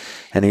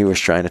 And he was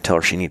trying to tell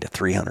her she needed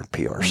 300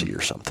 PRC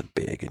or something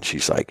big, and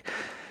she's like,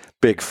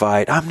 "Big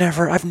fight! I've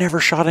never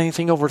shot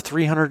anything over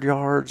 300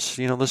 yards.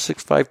 You know, the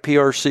 6.5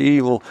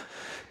 PRC will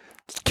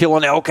kill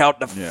an elk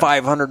out to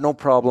 500, no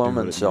problem."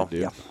 And so,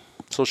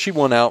 so she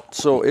won out.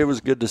 So it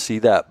was good to see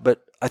that.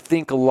 But I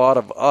think a lot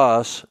of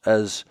us,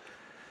 as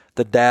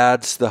the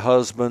dads, the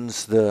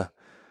husbands, the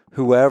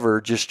whoever,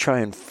 just try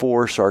and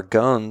force our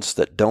guns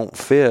that don't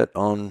fit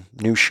on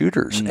new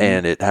shooters,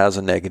 and it has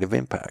a negative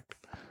impact.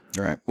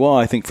 Right. Well,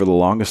 I think for the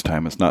longest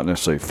time, it's not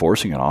necessarily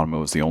forcing it on them.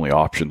 It was the only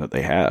option that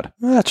they had.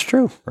 Well, that's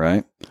true.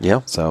 Right?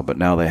 Yeah. So, but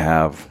now they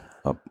have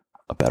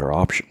a better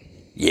option.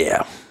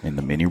 Yeah. In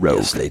the Mini Rogue.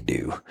 Yes, they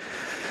do.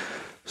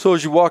 So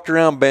as you walked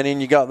around, Benny,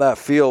 and you got that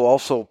feel,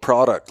 also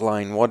product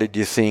line, what did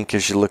you think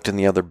as you looked in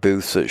the other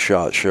booths at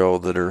SHOT Show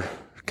that are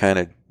kind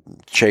of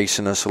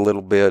chasing us a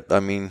little bit? I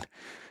mean,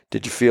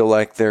 did you feel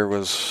like there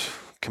was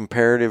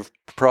comparative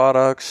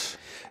products?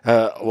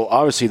 Well,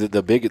 obviously,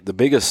 the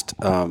biggest,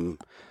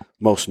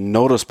 most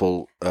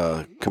noticeable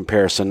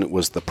comparison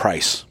was the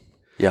price.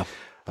 Yeah.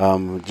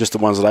 Just the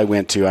ones that I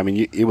went to. I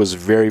mean, it was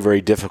very,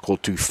 very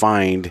difficult to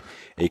find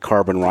a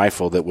carbon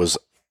rifle that was.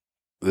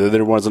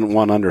 There wasn't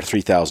one under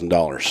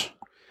 $3,000.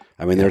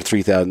 I mean, they're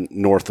 $3,000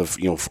 north of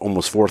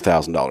almost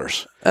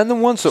 $4,000. And the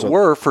ones that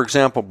were, for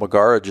example,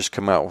 Bagara just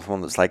come out with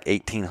one that's like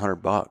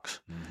 $1,800,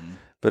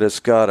 but it's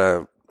got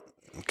a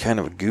kind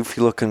of a goofy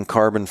looking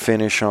carbon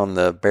finish on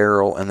the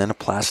barrel and then a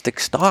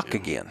plastic stock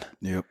again.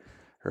 Yep.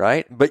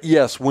 Right? But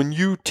yes, when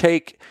you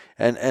take,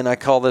 and I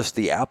call this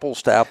the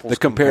apples to apples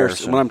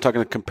comparison. When I'm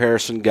talking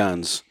comparison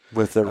guns.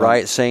 With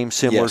the same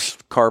similar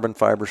carbon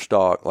fiber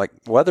stock, like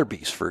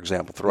Weatherbeast, for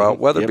example. Throw out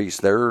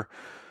Weatherbeast. They're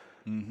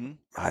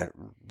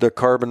the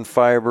carbon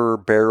fiber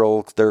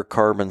barrel, their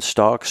carbon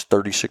stocks,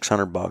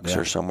 $3,600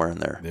 or somewhere in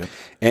there. Yep.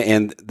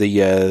 And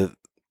the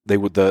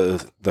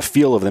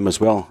feel of them as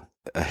well,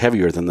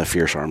 heavier than the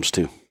Fierce Arms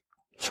too.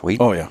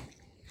 Sweet. Oh yeah.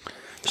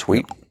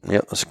 Sweet.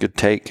 Yep, that's a good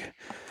take.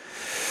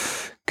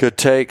 Good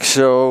take.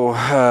 So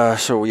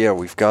yeah,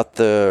 we've got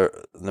the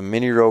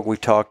Mini Rogue we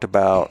talked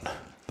about.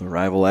 The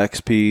Rival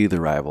XP,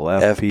 the Rival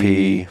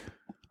FP.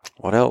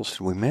 What else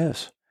did we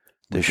miss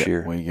this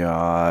year? We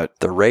got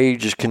the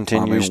Rage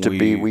continues to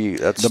be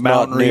that's the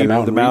Mountain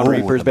Reaper. The Mountain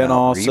Reaper's been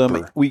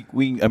awesome. Reaper.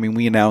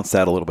 We announced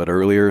that a little bit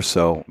earlier.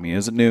 So I mean,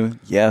 is it new?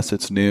 Yes,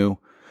 it's new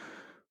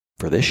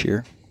for this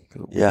year.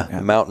 Yeah,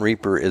 the Mountain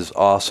Reaper is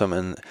awesome,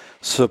 and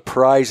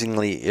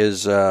surprisingly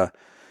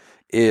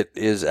it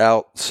is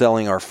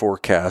outselling our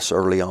forecasts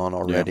early on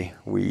already. Yeah.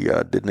 We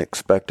didn't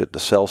expect it to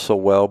sell so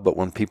well, but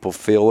when people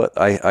feel it,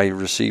 I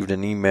received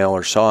an email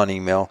or saw an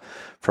email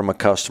from a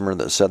customer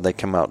that said they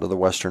come out to the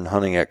Western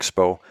Hunting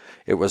Expo.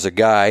 It was a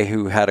guy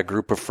who had a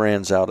group of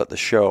friends out at the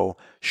show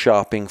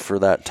shopping for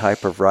that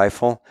type of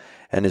rifle,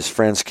 and his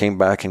friends came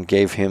back and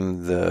gave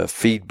him the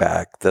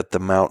feedback that the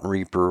Mountain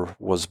Reaper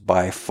was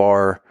by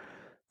far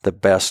the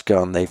best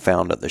gun they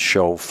found at the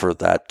show for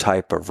that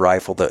type of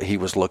rifle that he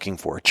was looking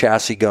for. A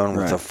chassis gun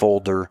with a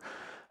folder,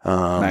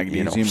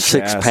 magnesium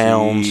 6 chassis,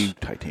 pounds,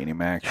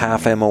 titanium action,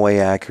 half MOA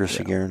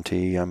accuracy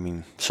guarantee. I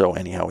mean, so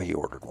anyhow, he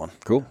ordered one.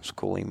 Cool. It's a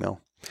cool email.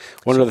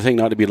 One other thing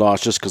not to be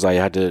lost, just because I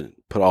had to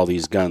put all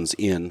these guns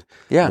in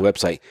the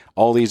website,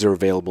 all these are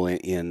available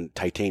in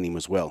titanium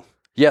as well.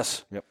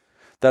 Yes. Yep.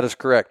 That is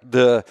correct.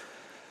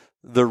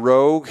 The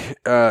Rogue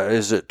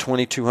is at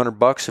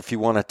 $2,200 if you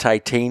want a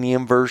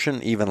titanium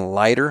version, even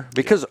lighter.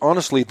 Because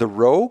honestly, the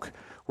Rogue,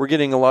 we're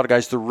getting a lot of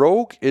guys. The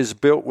Rogue is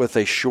built with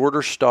a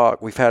shorter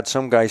stock. We've had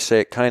some guys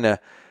say it kind of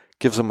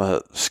gives them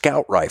a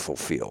scout rifle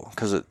feel,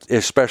 because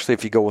especially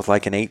if you go with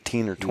like an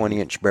 18 or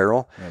 20-inch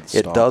barrel,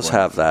 it does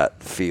have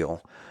that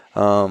feel.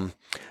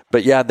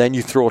 But yeah, then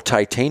you throw a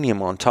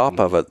titanium on top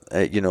of it.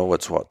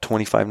 It's what,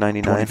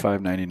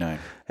 $25.99?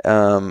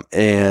 $25.99.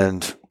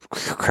 And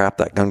crap,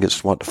 that gun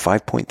gets what, to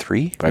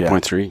 5.3?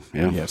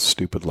 5.3, yeah.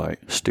 Stupid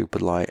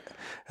light.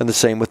 And the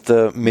same with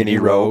the Mini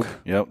Rogue.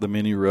 Yep, the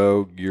Mini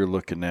Rogue, you're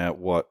looking at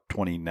what,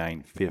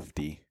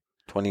 $29.50.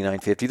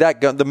 $29.50. That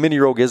gun, the Mini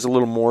Rogue, is a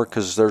little more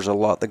because there's a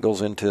lot that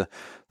goes into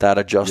that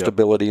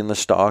adjustability in the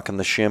stock and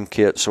the shim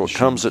kit. So it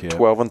comes at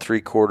 12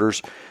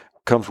 3/4.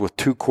 Comes with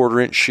 2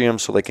 1/4-inch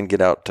shims, so they can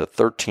get out to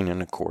 13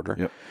 1/4.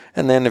 Yep.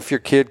 And then if your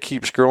kid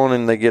keeps growing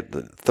and they get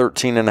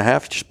 13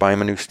 1/2, just buy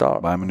them a new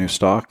stock. Buy them a new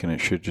stock, and it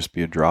should just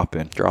be a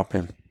drop-in.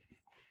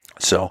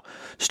 So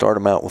start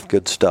them out with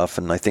good stuff,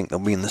 and I think they'll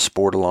be in the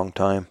sport a long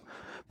time.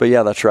 But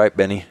yeah, that's right,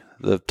 Benny.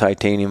 The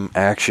titanium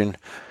action,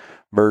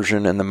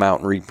 version, and the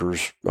Mountain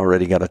Reaper's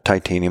already got a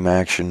titanium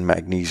action,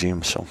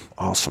 magnesium. So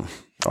awesome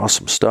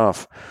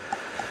stuff.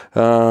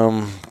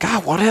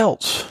 God, what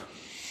else?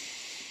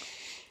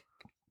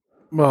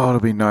 Well, it'll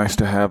be nice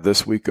to have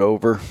this week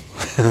over.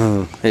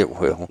 It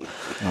will.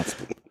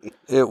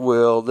 It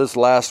will. This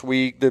last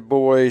week, the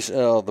boys,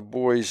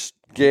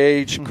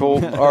 Gage,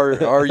 Colton,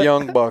 our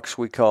young bucks,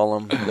 we call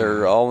them.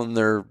 They're all in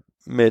their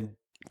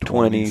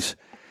mid-20s,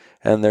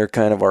 and they're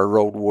kind of our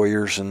road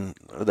warriors, and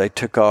they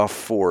took off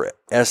for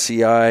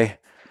SEI,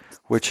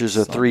 which is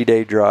a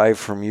 3-day drive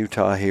from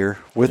Utah here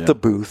with the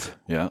booth.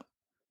 Yeah.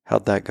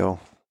 How'd that go?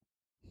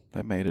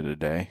 They made it a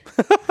day.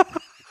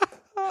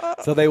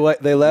 So they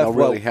left. No,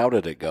 really, how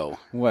did it go?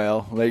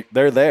 Well,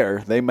 they're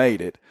there. They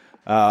made it.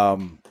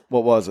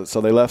 What was it?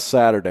 So they left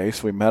Saturday.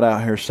 So we met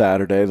out here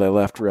Saturday. They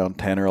left around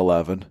 10 or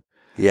 11.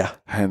 Yeah.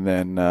 And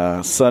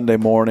then Sunday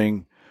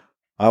morning,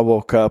 I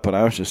woke up and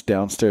I was just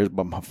downstairs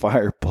by my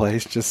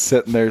fireplace, just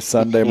sitting there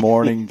Sunday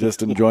morning,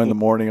 just enjoying the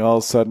morning. All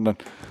of a sudden, the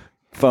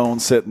phone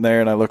sitting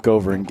there, and I look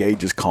over and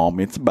Gage is calling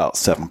me. It's about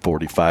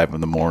 7:45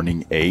 in the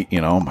morning, 8.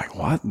 I'm like,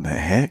 what in the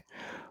heck?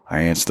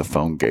 I answer the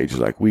phone. Gage is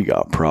like, we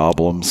got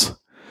problems.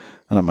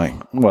 And I'm like,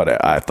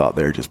 what? I thought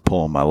they were just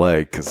pulling my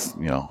leg because,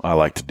 I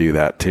like to do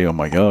that too. I'm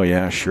like, oh,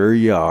 yeah, sure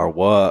you are.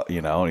 What?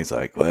 And he's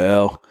like,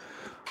 well,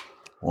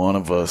 one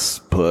of us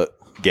put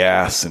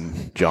gas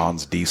in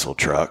John's diesel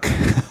truck.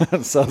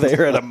 So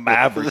they're at a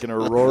Maverick in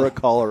Aurora,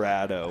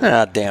 Colorado.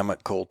 Ah, damn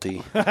it,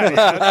 Colty.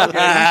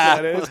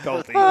 It is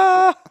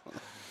Colty.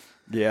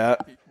 Yeah.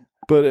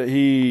 But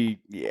he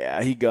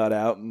got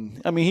out.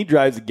 And I mean, he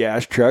drives a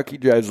gas truck. He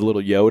drives a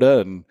little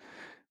Yoda and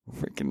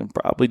freaking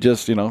probably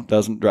just,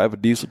 doesn't drive a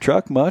diesel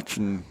truck much.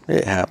 And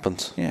it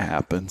happens. It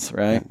happens,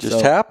 right? It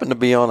just happened to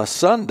be on a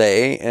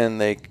Sunday,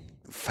 and they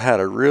had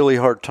a really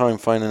hard time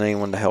finding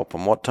anyone to help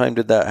them. What time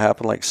did that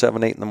happen? Like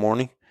 7, 8 in the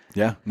morning?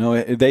 Yeah.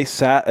 No, they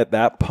sat at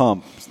that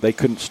pump. They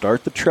couldn't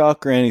start the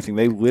truck or anything.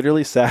 They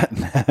literally sat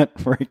in that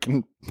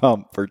freaking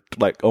pump for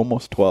like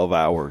almost 12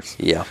 hours.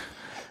 Yeah.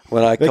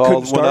 When I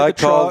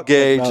called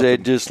Gage,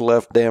 they'd just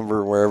left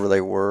Denver, wherever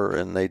they were,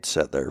 and they'd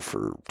sat there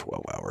for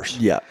 12 hours.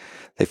 Yeah.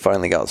 They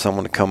finally got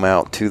someone to come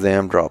out to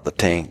them, drop the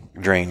tank,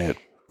 drain it,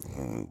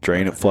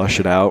 flush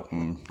it out,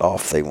 and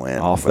off they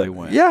went.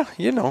 Yeah,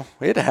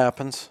 it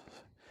happens.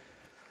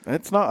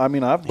 It's not. I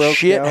mean, I've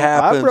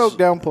broke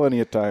down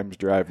plenty of times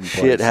driving places.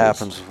 Shit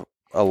happens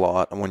a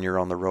lot when you're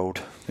on the road.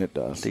 It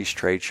does. These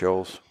trade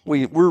shows.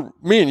 Me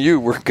and you,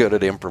 we're good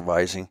at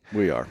improvising.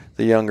 We are.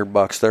 The younger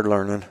bucks, they're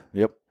learning.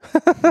 Yep.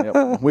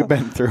 We've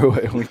been through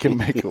it. We can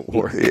make it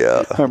work.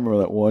 Yeah. I remember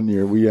that one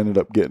year we ended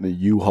up getting a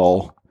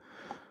U-Haul.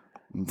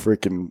 And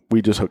freaking,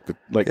 we just hooked a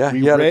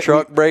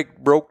truck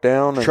broke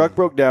down. Truck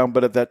broke down,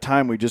 but at that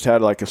time we just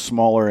had like a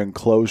smaller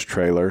enclosed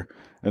trailer.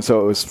 And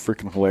so it was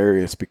freaking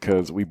hilarious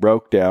because we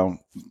broke down.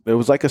 It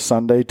was like a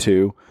Sunday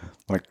too.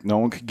 Like no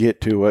one could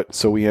get to it.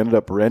 So we ended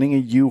up renting a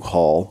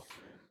U-Haul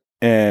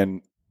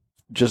and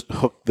just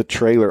hooked the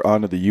trailer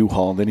onto the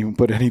U-Haul and didn't even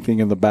put anything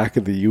in the back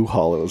of the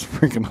U-Haul. It was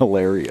freaking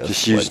hilarious.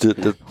 Just used it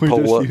to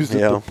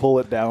pull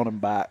it down and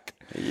back.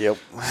 Yep.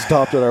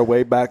 Stopped at our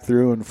way back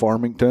through in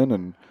Farmington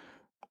and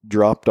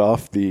dropped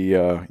off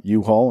the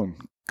U-Haul and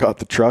got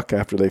the truck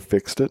after they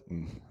fixed it.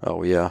 And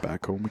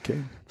back home we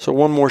came. So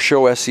one more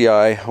show,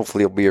 SEI.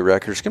 Hopefully it'll be a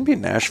record. It's going to be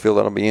in Nashville.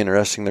 That'll be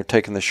interesting. They're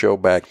taking the show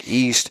back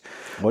east,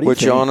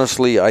 which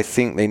honestly I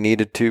think they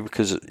needed to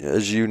because,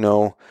 as you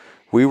know,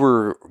 we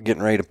were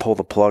getting ready to pull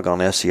the plug on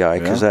SEI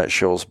because that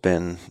show's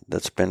been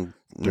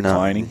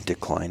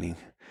declining.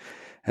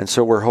 And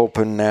so we're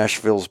hoping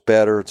Nashville's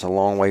better. It's a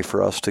long way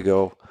for us to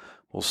go.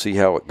 We'll see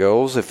how it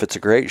goes. If it's a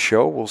great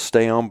show, we'll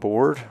stay on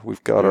board.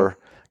 We've got our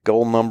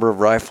goal number of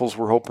rifles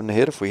we're hoping to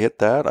hit. If we hit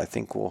that, I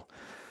think we'll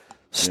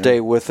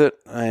stay with it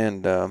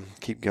and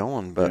keep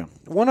going. But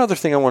one other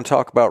thing I want to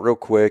talk about real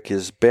quick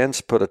is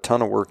Ben's put a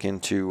ton of work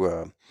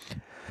into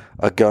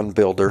a gun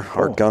builder,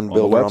 our gun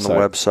builder on the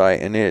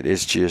website, and it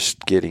is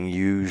just getting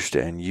used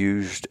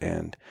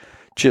and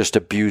just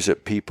abused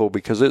at people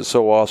because it's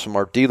so awesome.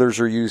 Our dealers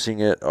are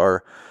using it.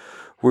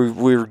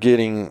 We're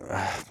getting...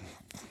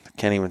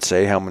 can't even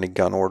say how many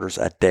gun orders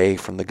a day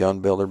from the gun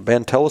builder.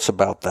 Ben, tell us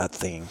about that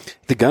thing.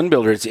 The gun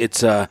builder,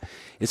 it's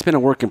been a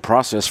work in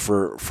process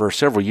for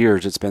several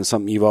years. It's been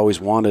something you've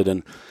always wanted,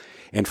 and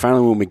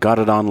finally when we got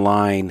it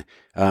online,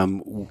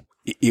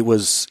 it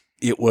was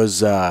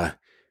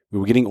we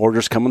were getting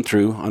orders coming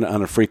through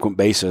on a frequent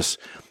basis.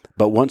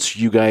 But once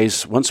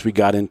we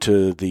got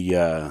into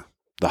the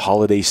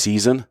holiday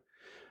season,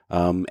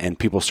 and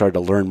people started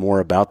to learn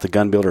more about the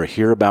gun builder,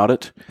 hear about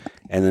it,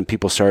 and then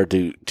people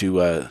started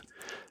to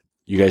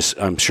you guys,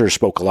 I'm sure,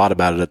 spoke a lot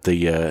about it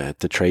at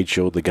the trade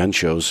show, the gun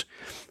shows.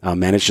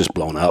 Man, it's just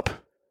blown up.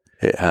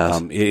 It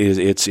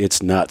has.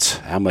 It's nuts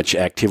how much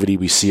activity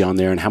we see on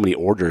there and how many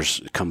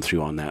orders come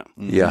through on that.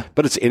 Yeah,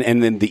 but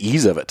and then the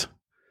ease of it.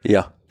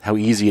 Yeah, how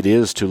easy it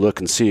is to look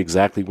and see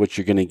exactly what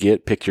you're going to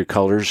get. Pick your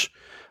colors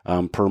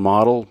per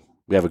model.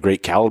 We have a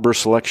great caliber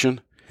selection.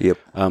 Yep.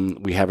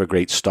 We have a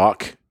great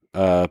stock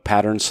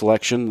pattern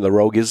selection. The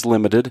Rogue is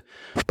limited,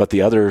 but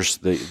the others,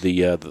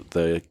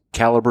 the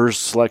calibers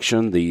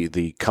selection,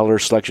 the color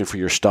selection for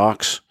your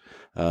stocks,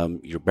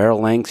 your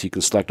barrel length, you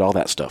can select all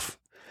that stuff.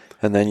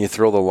 And then you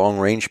throw the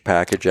long-range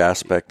package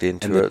aspect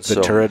into it.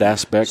 The turret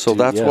aspect. So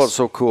that's yes. what's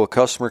so cool. A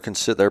customer can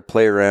sit there,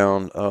 play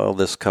around,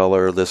 this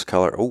color.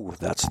 Oh,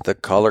 that's the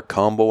color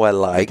combo I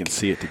like. You can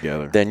see it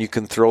together. Then you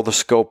can throw the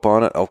scope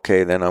on it.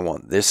 Okay, then I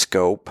want this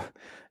scope,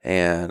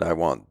 and I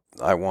want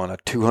a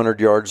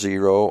 200-yard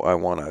zero. I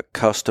want a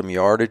custom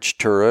yardage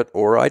turret,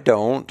 or I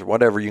don't.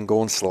 Whatever, you can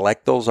go and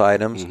select those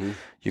items. Mm-hmm.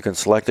 You can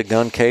select a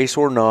gun case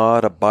or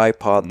not, a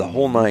bipod, the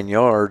whole 9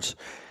 yards,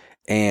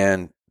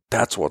 and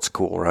that's what's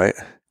cool, right?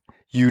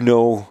 You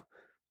know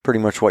pretty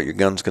much what your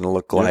gun's going to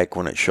look like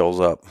when it shows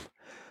up.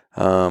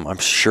 I'm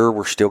sure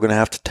we're still going to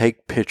have to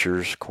take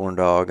pictures, Corn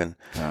Dog, and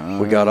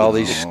we got all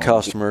these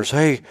customers.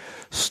 Hey,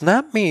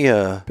 snap me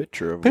a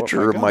picture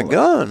of my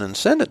gun and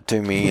send it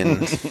to me. And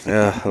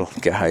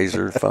guys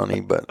are funny,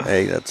 but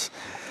hey,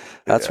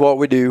 that's what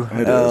we do.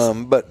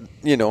 But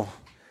you know,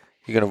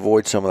 you can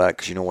avoid some of that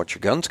because you know what your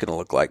gun's going to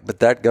look like. But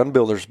that gun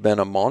builder's been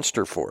a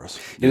monster for us.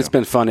 And it's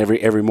been fun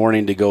every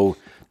morning to go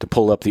to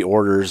pull up the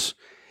orders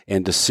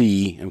and to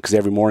see, because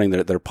every morning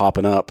they're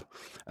popping up.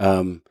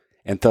 And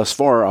thus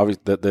far,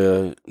 obviously,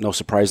 the no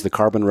surprise, the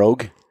Carbon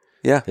Rogue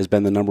has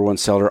been the number one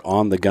seller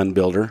on the gun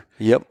builder.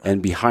 Yep.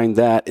 And behind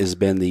that has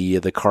been the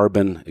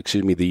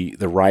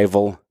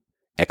Rival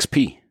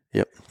XP.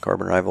 Yep,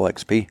 Carbon Rival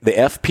XP. The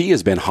FP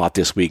has been hot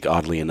this week,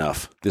 oddly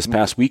enough, this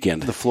past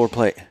weekend. The floor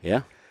plate.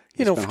 Yeah.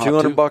 You know, for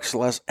 $200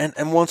 less.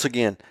 And once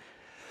again,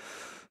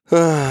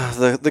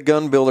 the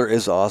gun builder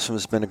is awesome.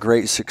 It's been a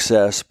great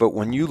success. But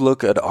when you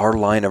look at our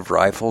line of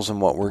rifles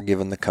and what we're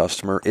giving the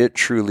customer, it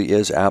truly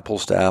is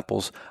apples to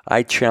apples.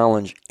 I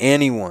challenge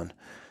anyone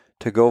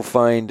to go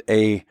find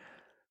a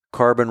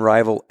Carbon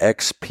Rival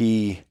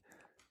XP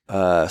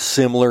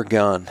similar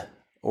gun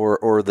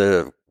or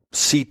the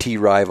CT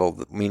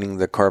Rival, meaning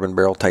the Carbon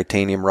Barrel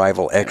Titanium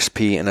Rival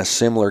XP and a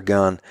similar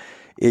gun.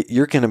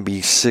 You're going to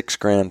be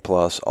 $6,000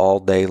 plus all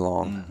day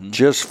long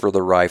just for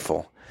the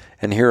rifle.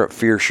 And here at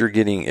Fierce, you're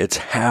getting, it's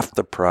half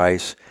the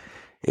price.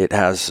 It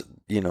has,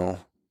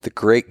 the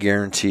great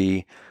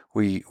guarantee.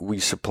 We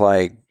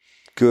supply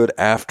good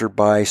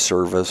after-buy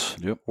service.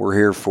 Yep. We're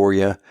here for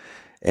you.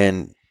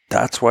 And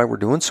that's why we're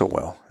doing so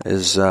well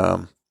is,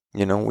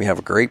 we have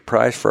a great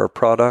price for our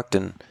product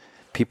and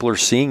people are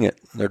seeing it.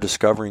 They're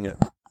discovering it.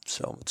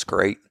 So it's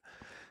great.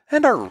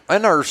 And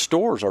our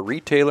stores, our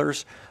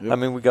retailers. Yep. I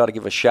mean, we got to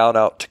give a shout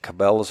out to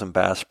Cabela's and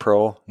Bass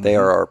Pro. They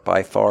are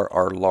by far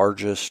our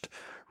largest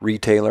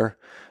retailer.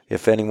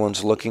 If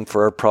anyone's looking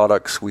for our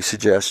products, we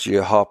suggest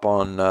you hop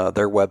on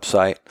their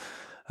website.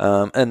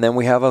 And then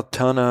we have a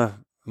ton of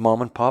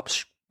mom and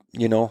pops,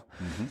 None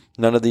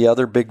of the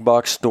other big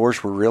box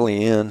stores we're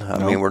really in.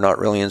 I mean, we're not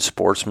really in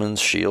Sportsman's,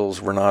 Shields,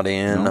 we're not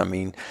in. I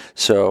mean,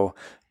 so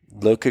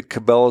look at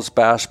Cabela's,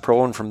 Bass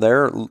Pro, and from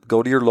there,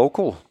 go to your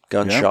local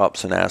gun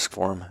shops and ask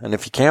for them. And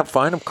if you can't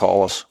find them,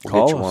 call us.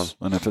 We'll get you one.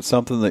 And if it's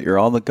something that you're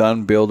on the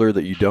gun builder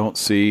that you don't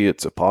see,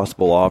 it's a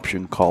possible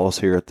option, call us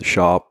here at the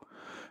shop.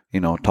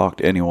 Talk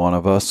to any one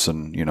of us,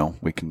 and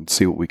we can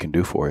see what we can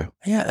do for you.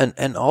 Yeah,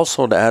 and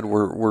also to add,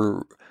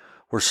 we're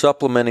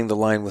supplementing the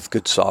line with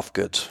good soft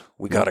goods.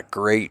 We got a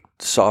great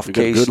soft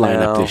case good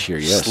now. lineup this year.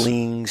 Yes,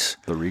 slings,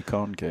 the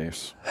Recon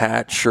case,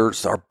 hat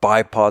shirts. Our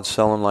bipods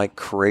selling like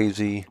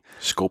crazy.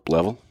 Scope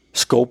level.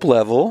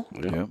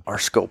 Yeah. Our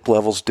scope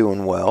level's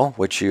doing well.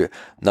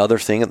 Another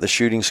thing at the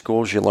shooting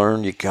schools you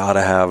learn, you got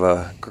to have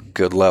a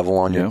good level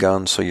on your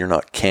gun, so you're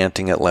not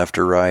canting it left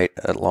or right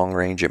at long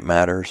range. It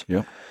matters.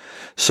 Yep.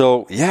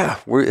 So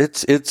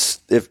it's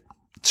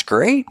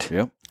great.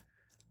 Yep.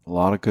 A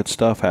lot of good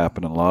stuff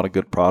happening, a lot of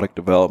good product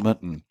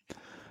development, and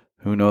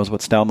who knows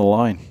what's down the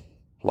line.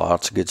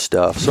 Lots of good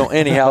stuff. So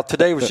anyhow,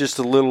 today was just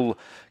a little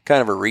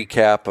kind of a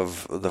recap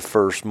of the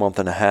first month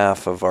and a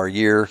half of our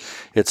year.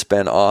 It's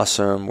been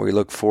awesome. We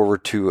look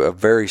forward to a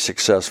very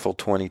successful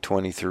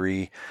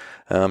 2023.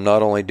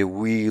 Not only do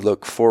we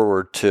look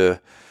forward to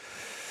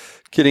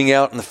getting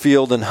out in the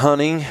field and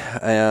hunting,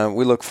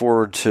 we look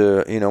forward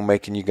to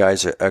making you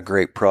guys a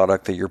great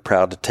product that you're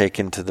proud to take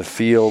into the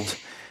field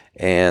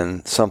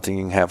and something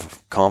you can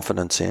have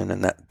confidence in.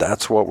 And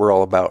that's what we're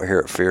all about here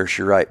at Fierce.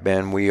 You're right,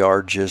 Ben. We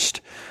are just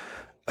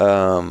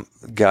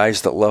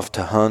guys that love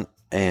to hunt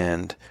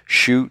and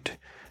shoot,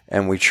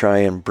 and we try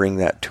and bring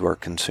that to our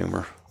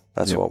consumer.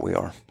 That's what we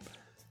are.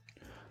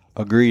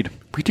 Agreed.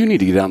 We do need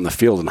to get out in the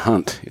field and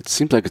hunt. It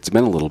seems like it's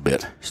been a little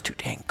bit. It's too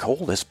dang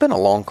cold. It's been a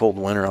long, cold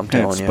winter, I'm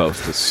telling you. It's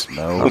supposed to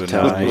snow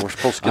tonight. We're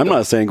supposed to I'm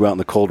not saying go out in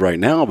the cold right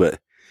now, but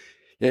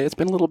it's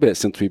been a little bit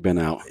since we've been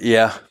out.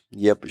 Yeah.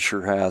 Yep, it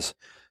sure has.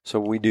 So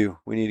we do.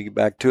 We need to get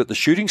back to it. The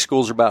shooting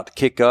schools are about to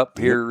kick up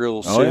here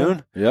real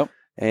soon. Yeah. Yep.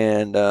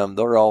 And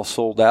they're all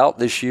sold out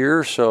this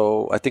year.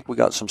 So I think we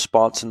got some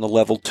spots in the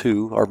level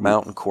 2, our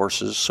mountain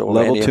courses. So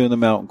level 2 in the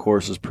mountain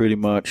course is pretty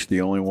much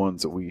the only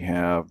ones that we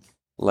have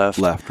left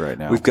right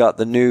now. We've got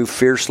the new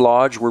Fierce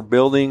Lodge we're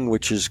building,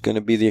 which is going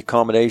to be the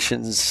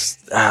accommodations.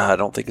 I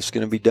don't think it's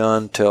going to be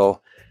done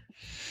till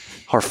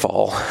our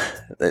fall.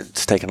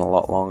 It's taken a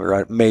lot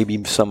longer.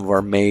 Maybe some of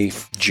our May,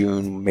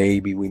 June,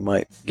 maybe we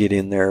might get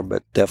in there,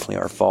 but definitely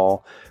our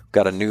fall.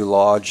 Got a new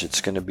lodge.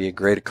 It's going to be a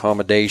great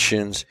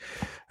accommodations,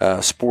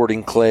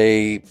 sporting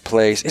clay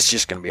place. It's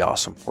just going to be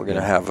awesome. We're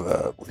going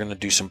to we're going to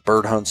do some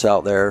bird hunts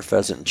out there,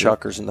 pheasant and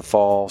chuckers in the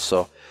fall.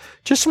 So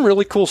just some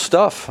really cool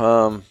stuff.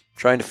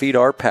 Trying to feed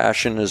our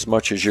passion as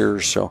much as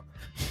yours. So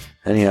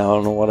anyhow, I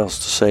don't know what else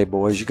to say,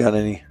 boys. You got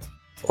any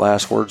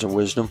last words of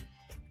wisdom?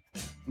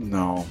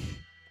 No.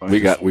 We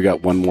got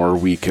one more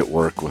week at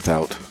work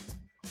without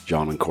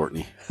John and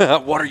Courtney.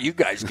 What are you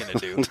guys going to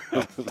do?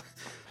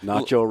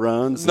 Nacho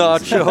runs.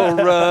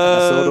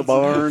 Soda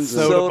barns.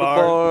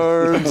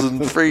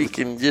 And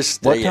freaking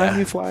just... What time do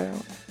you fly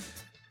out?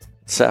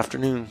 This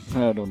afternoon.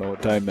 I don't know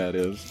what time that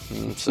is.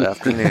 This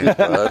afternoon,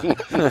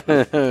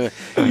 bud.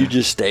 You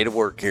just stay to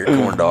work here,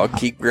 corn dog.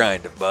 Keep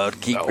grinding,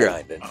 bud. Keep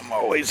grinding. I'm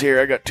always here.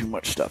 I got too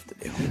much stuff to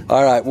do.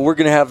 All right. Well, we're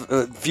going to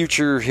have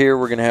future here.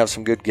 We're going to have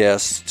some good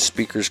guests,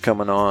 speakers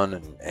coming on.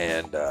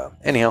 And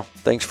anyhow,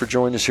 thanks for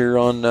joining us here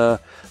on the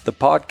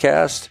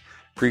podcast.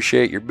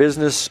 Appreciate your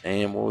business,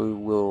 and we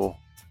will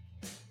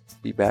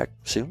be back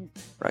soon.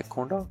 Right,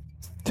 corn dog?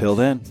 Till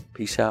then.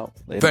 Peace out.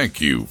 Later. Thank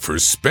you for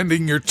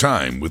spending your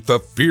time with the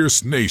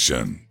Fierce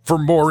Nation. For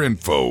more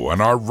info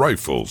on our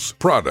rifles,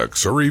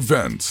 products, or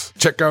events,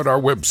 check out our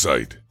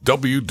website,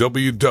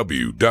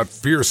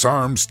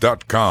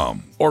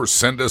 www.fiercearms.com, or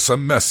send us a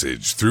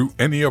message through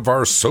any of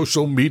our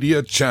social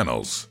media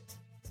channels.